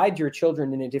to guide your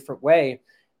children in a different way.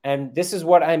 And this is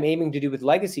what I'm aiming to do with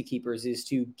Legacy Keepers, is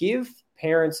to give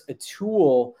parents a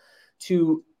tool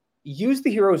to use the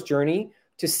hero's journey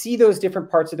to see those different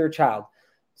parts of their child.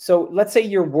 So let's say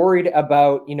you're worried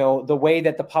about, the way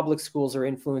that the public schools are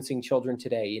influencing children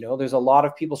today. There's a lot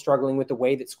of people struggling with the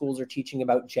way that schools are teaching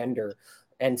about gender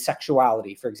and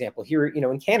sexuality, for example. Here,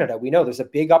 in Canada, we know there's a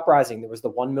big uprising. There was the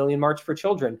 1 million March for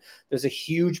Children. There's a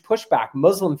huge pushback.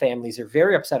 Muslim families are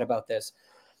very upset about this.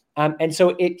 And so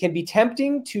it can be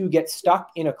tempting to get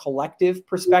stuck in a collective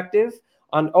perspective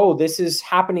on, oh, this is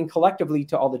happening collectively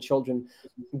to all the children.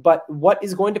 But what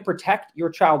is going to protect your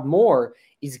child more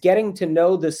is getting to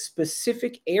know the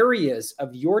specific areas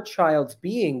of your child's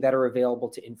being that are available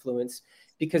to influence,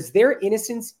 because their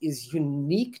innocence is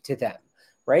unique to them.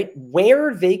 Right?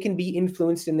 Where they can be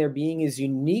influenced in their being is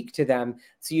unique to them.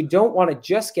 So you don't want to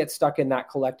just get stuck in that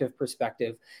collective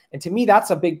perspective. And to me,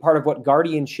 that's a big part of what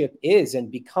guardianship is.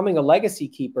 And becoming a legacy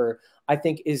keeper, I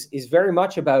think, is very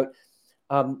much about,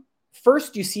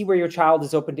 first, you see where your child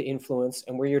is open to influence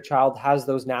and where your child has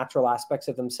those natural aspects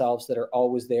of themselves that are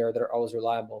always there, that are always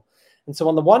reliable. And so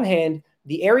on the one hand,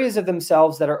 the areas of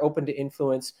themselves that are open to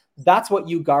influence, that's what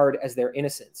you guard as their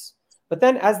innocence. But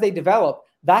then as they develop,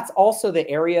 that's also the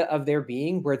area of their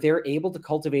being where they're able to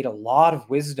cultivate a lot of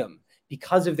wisdom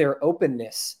because of their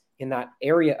openness in that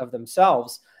area of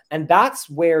themselves. And that's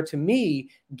where, to me,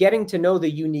 getting to know the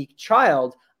unique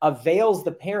child avails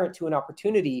the parent to an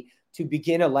opportunity to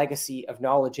begin a legacy of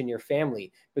knowledge in your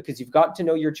family, because you've got to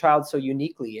know your child so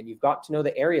uniquely, and you've got to know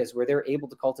the areas where they're able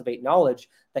to cultivate knowledge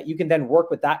that you can then work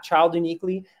with that child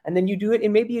uniquely. And then you do it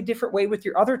in maybe a different way with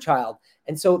your other child.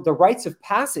 And so the rites of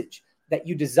passage that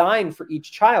you design for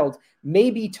each child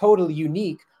may be totally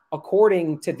unique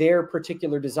according to their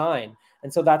particular design.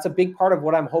 And so that's a big part of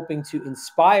what I'm hoping to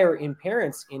inspire in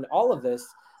parents in all of this,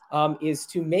 is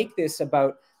to make this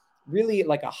about really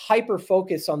like a hyper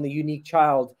focus on the unique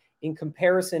child in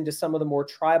comparison to some of the more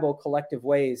tribal collective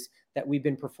ways that we've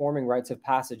been performing rites of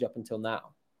passage up until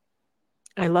now.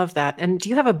 I love that. And do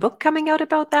you have a book coming out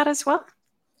about that as well?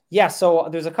 Yeah, so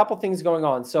there's a couple things going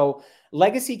on. So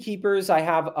Legacy Keepers, I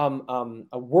have a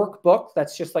workbook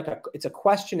that's just like it's a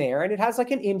questionnaire, and it has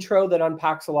like an intro that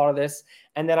unpacks a lot of this.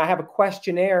 And then I have a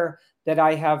questionnaire that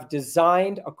I have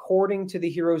designed according to the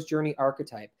hero's journey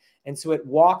archetype. And so it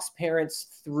walks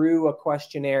parents through a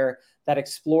questionnaire that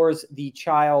explores the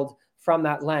child from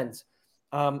that lens.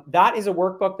 That is a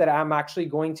workbook that I'm actually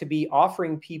going to be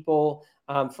offering people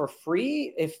for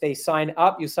free if they sign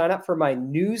up. You sign up for my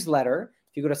newsletter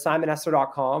if you go to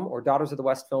simonesler.com or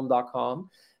daughtersofthewestfilm.com,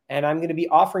 and I'm going to be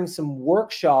offering some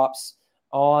workshops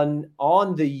on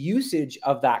the usage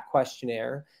of that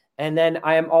questionnaire. And then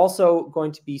I am also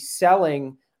going to be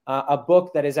selling a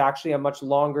book that is actually a much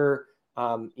longer,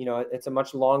 it's a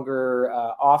much longer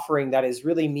offering that is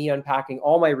really me unpacking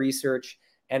all my research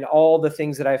and all the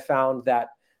things that I found that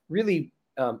really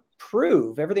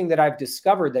prove everything that I've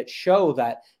discovered that show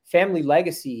that family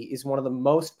legacy is one of the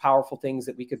most powerful things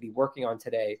that we could be working on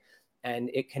today. And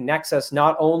it connects us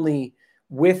not only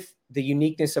with the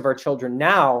uniqueness of our children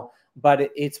now, but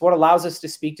it's what allows us to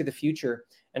speak to the future.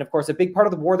 And of course, a big part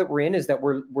of the war that we're in is that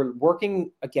we're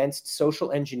working against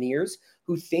social engineers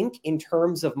who think in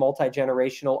terms of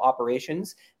multi-generational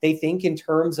operations. They think in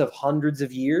terms of hundreds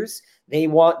of years.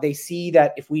 They see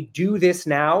that if we do this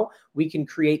now, we can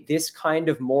create this kind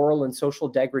of moral and social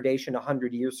degradation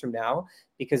 100 years from now,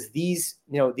 because these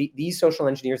social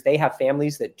engineers, they have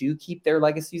families that do keep their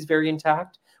legacies very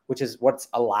intact, which is what's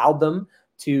allowed them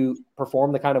to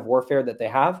perform the kind of warfare that they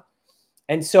have.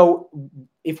 And so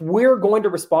if we're going to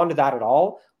respond to that at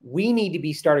all, we need to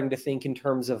be starting to think in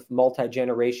terms of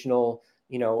multi-generational,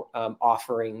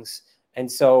 offerings. And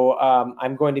so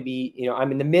I'm going to be,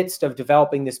 I'm in the midst of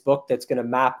developing this book that's going to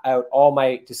map out all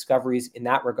my discoveries in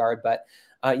that regard. But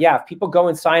if people go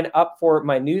and sign up for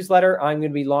my newsletter, I'm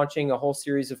going to be launching a whole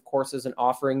series of courses and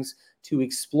offerings to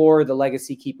explore the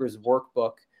Legacy Keepers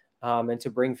workbook. And to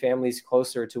bring families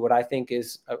closer to what I think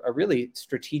is a really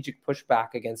strategic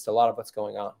pushback against a lot of what's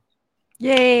going on.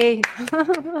 Yay.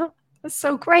 That's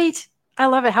so great. I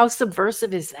love it. How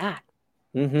subversive is that?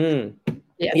 Mm-hmm.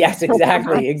 Yes,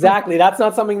 exactly. Exactly. That's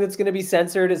not something that's going to be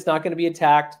censored. It's not going to be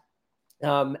attacked.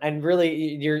 And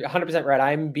really, you're 100% right.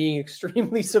 I'm being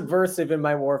extremely subversive in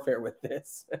my warfare with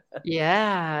this.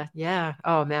 Yeah.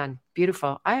 Oh, man.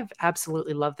 Beautiful. I've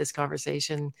absolutely loved this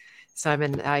conversation,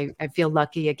 Simon. I feel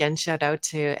lucky. Again, shout out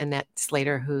to Annette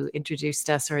Slater, who introduced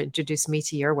me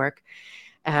to your work.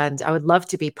 And I would love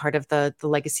to be part of the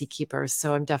Legacy Keepers.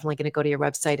 So I'm definitely going to go to your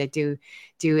website. I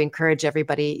do encourage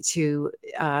everybody to,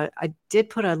 I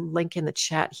did put a link in the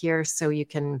chat here so you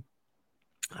can,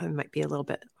 it might be a little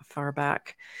bit far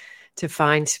back to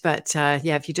find, but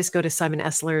if you just go to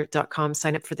simonesler.com,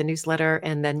 sign up for the newsletter,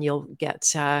 and then you'll get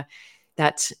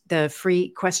the free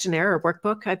questionnaire or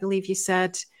workbook, I believe you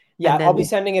said. Yeah, I'll be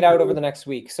sending it out over the next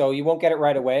week. So you won't get it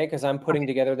right away because I'm putting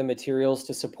together the materials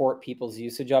to support people's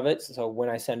usage of it. So when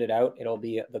I send it out,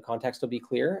 the context will be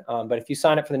clear. But if you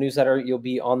sign up for the newsletter, you'll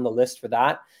be on the list for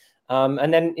that.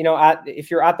 And then,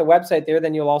 if you're at the website there,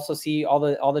 then you'll also see all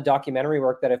the documentary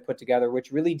work that I've put together,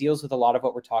 which really deals with a lot of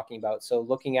what we're talking about. So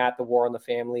looking at the war on the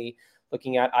family,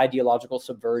 looking at ideological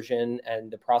subversion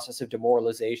and the process of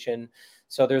demoralization.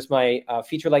 So there's my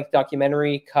feature-length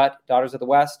documentary, Cut, Daughters of the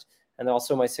West, and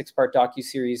also my 6-part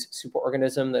docuseries,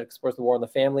 Superorganism, that explores the war on the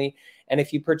family. And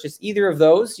if you purchase either of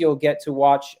those, you'll get to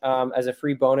watch, as a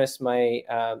free bonus, my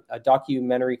a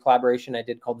documentary collaboration I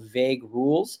did called Vague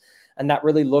Rules. And that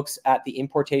really looks at the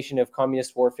importation of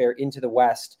communist warfare into the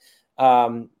West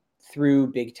through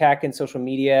big tech and social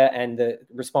media and the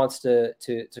response to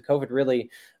COVID, really,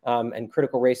 and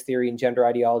critical race theory and gender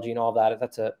ideology and all that.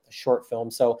 That's a short film.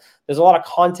 So there's a lot of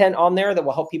content on there that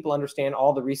will help people understand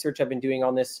all the research I've been doing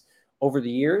on this over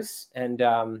the years. And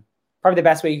probably the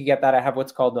best way you can get that, I have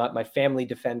what's called my Family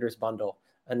Defenders bundle.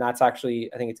 And that's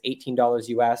actually, I think it's $18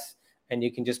 US. And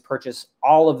you can just purchase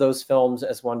all of those films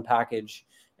as one package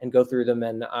and go through them.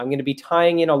 And I'm going to be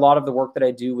tying in a lot of the work that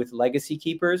I do with legacy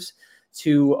keepers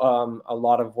to a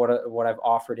lot of what I've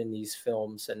offered in these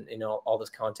films and, you know, all this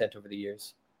content over the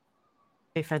years.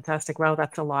 Okay, fantastic. Wow,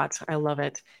 that's a lot. I love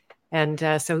it. And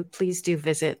so please do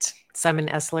visit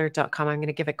simonesler.com. I'm going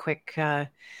to give a quick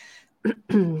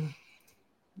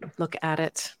look at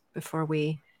it before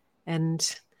we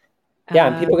end. Yeah,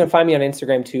 and people can find me on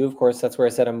Instagram too. Of course, that's where I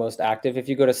said I'm most active. If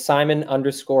you go to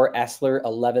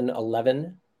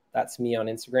Simon_Esler1111, that's me on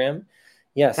Instagram.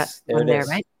 Yes, there it is.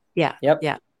 Right? Yeah. Yep.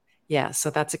 Yeah. Yeah. So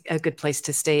that's a good place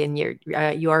to stay. And you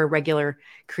are a regular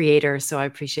creator. So I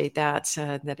appreciate that,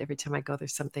 that every time I go,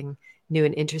 there's something new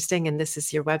and interesting. And this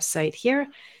is your website here.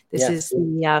 This is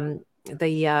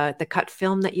the cut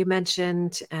film that you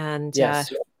mentioned. And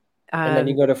yes. And then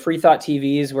you go to Free Thought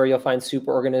TVs where you'll find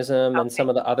Superorganism and some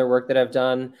of the other work that I've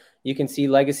done. You can see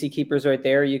Legacy Keepers right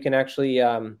there. You can actually,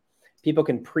 people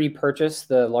can pre-purchase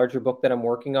the larger book that I'm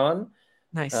working on.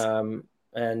 Nice.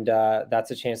 And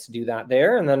that's a chance to do that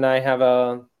there. And then I have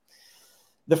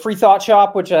the Free Thought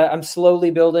Shop, which I'm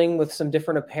slowly building with some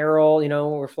different apparel, you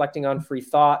know, reflecting on free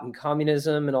thought and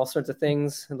communism and all sorts of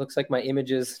things. It looks like my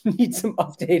images need some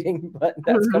updating, but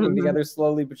that's coming together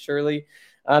slowly but surely.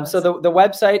 So the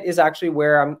website is actually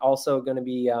where I'm also going to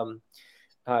be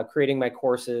creating my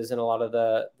courses and a lot of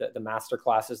the master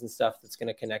classes and stuff that's going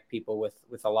to connect people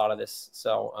with a lot of this.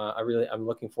 So I'm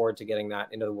looking forward to getting that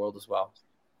into the world as well.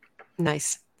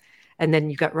 Nice. And then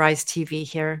you've got Rise TV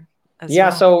here.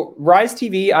 Yeah, so Rise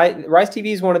TV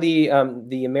is one of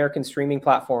the American streaming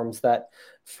platforms that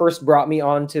first brought me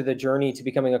onto the journey to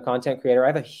becoming a content creator. I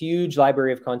have a huge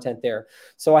library of content there.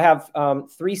 So I have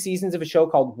 3 seasons of a show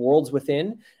called Worlds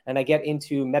Within, and I get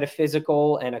into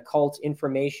metaphysical and occult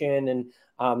information and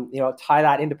tie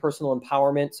that into personal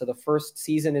empowerment. So the first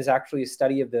season is actually a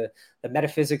study of the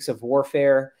metaphysics of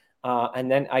warfare,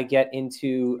 and then I get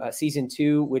into season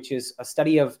 2, which is a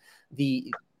study of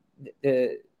the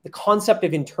concept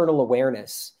of internal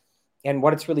awareness and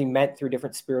what it's really meant through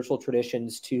different spiritual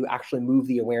traditions to actually move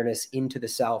the awareness into the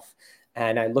self.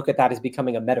 And I look at that as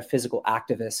becoming a metaphysical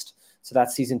activist. So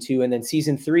that's season 2. And then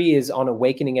season 3 is on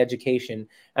awakening education.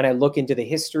 And I look into the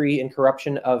history and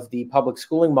corruption of the public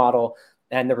schooling model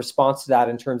and the response to that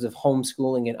in terms of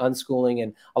homeschooling and unschooling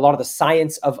and a lot of the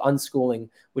science of unschooling,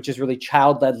 which is really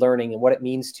child-led learning and what it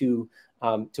means to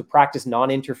practice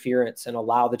non-interference and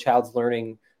allow the child's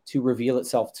learning to reveal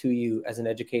itself to you as an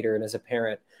educator and as a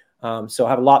parent. So I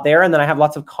have a lot there. And then I have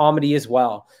lots of comedy as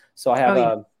well. So I have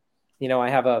a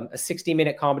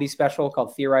 60-minute comedy special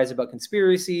called Theorize About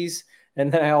Conspiracies.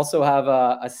 And then I also have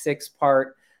a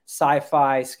 6-part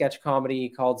sci-fi sketch comedy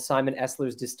called Simon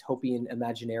Esler's Dystopian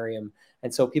Imaginarium.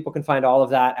 And so people can find all of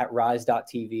that at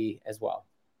rise.tv as well.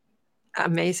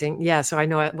 Amazing. Yeah. So I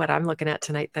know what I'm looking at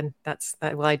tonight. Then that's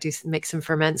that. Well, I do make some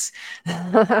ferments.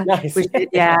 Nice. Same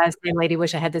lady.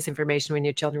 Wish I had this information when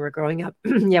your children were growing up.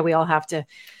 Yeah. We all have to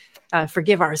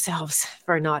forgive ourselves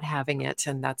for not having it.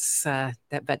 And that's that.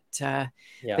 But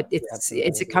it's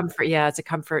a comfort. Yeah. It's a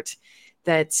comfort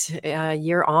that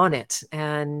you're on it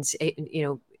and,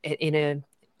 in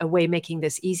a way making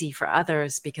this easy for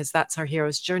others, because that's our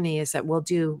hero's journey, is that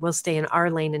we'll stay in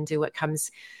our lane and do what comes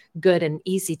good and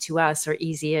easy to us, or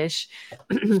easy-ish,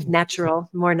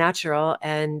 more natural.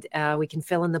 And we can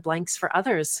fill in the blanks for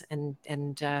others and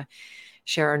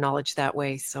share our knowledge that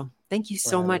way. So thank you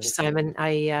so much, Simon.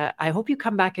 I hope you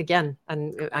come back again,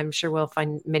 and I'm sure we'll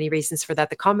find many reasons for that.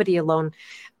 The comedy alone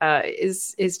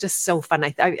is just so fun.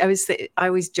 I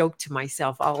always joke to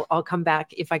myself, I'll come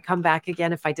back. If I come back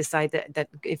again, if I decide that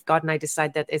if God and I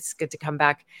decide that it's good to come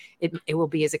back, it will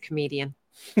be as a comedian.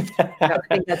 I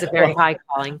think that's a very high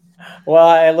calling. Well,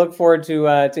 I look forward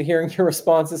to hearing your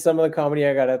response to some of the comedy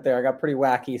I got out there. I got pretty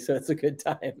wacky, so it's a good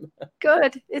time.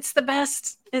 Good. It's the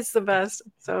best. It's the best.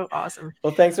 So awesome.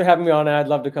 Well, thanks for having me on. I'd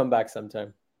love to come back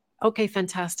sometime. Okay,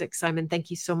 fantastic, Simon.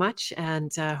 Thank you so much,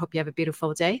 and hope you have a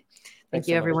beautiful day. Thank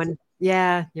you, everyone.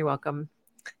 Yeah, you're welcome.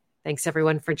 Thanks,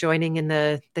 everyone, for joining in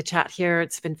the chat here.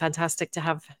 It's been fantastic to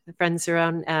have friends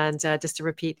around. And just to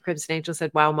repeat, Crimson Angel said,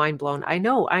 wow, mind blown. I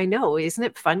know. Isn't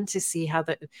it fun to see how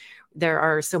there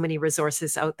are so many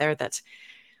resources out there that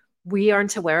we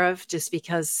aren't aware of just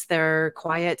because they're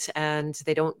quiet and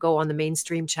they don't go on the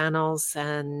mainstream channels.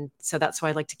 And so that's why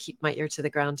I like to keep my ear to the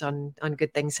ground on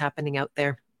good things happening out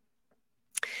there.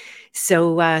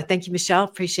 So thank you, Michelle.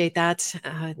 Appreciate that.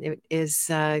 It is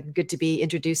good to be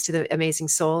introduced to the amazing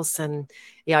souls. And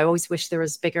yeah, I always wish there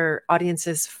was bigger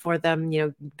audiences for them,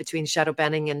 between shadow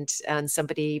banning and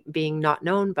somebody being not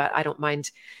known, but I don't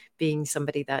mind being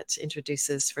somebody that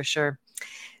introduces for sure.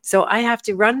 So I have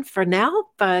to run for now,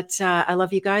 but I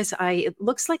love you guys. It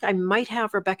looks like I might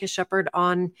have Rebecca Shepherd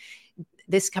on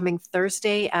this coming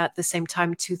Thursday at the same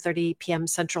time, 2:30 p.m.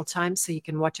 Central Time. So you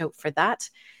can watch out for that.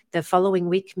 The following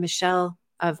week, Michelle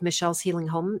of Michelle's Healing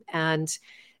Home and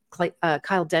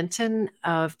Kyle Denton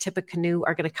of Tippecanoe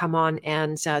are going to come on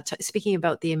and speaking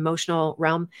about the emotional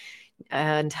realm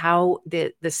and how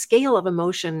the scale of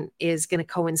emotion is going to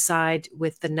coincide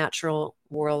with the natural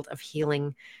world of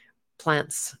healing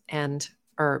plants and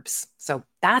herbs. So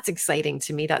that's exciting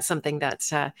to me. That's something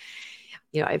that's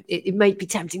it might be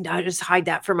tempting to just hide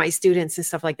that for my students and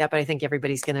stuff like that, but I think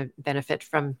everybody's going to benefit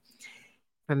from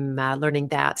learning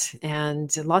that.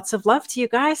 And lots of love to you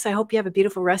guys. I hope you have a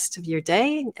beautiful rest of your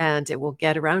day, and it will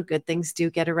get around. Good things do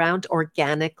get around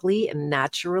organically and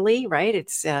naturally, right?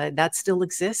 It's that still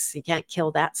exists. You can't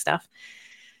kill that stuff.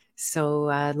 So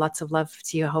lots of love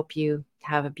to you. I hope you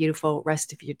have a beautiful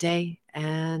rest of your day.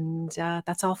 And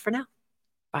that's all for now.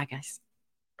 Bye, guys.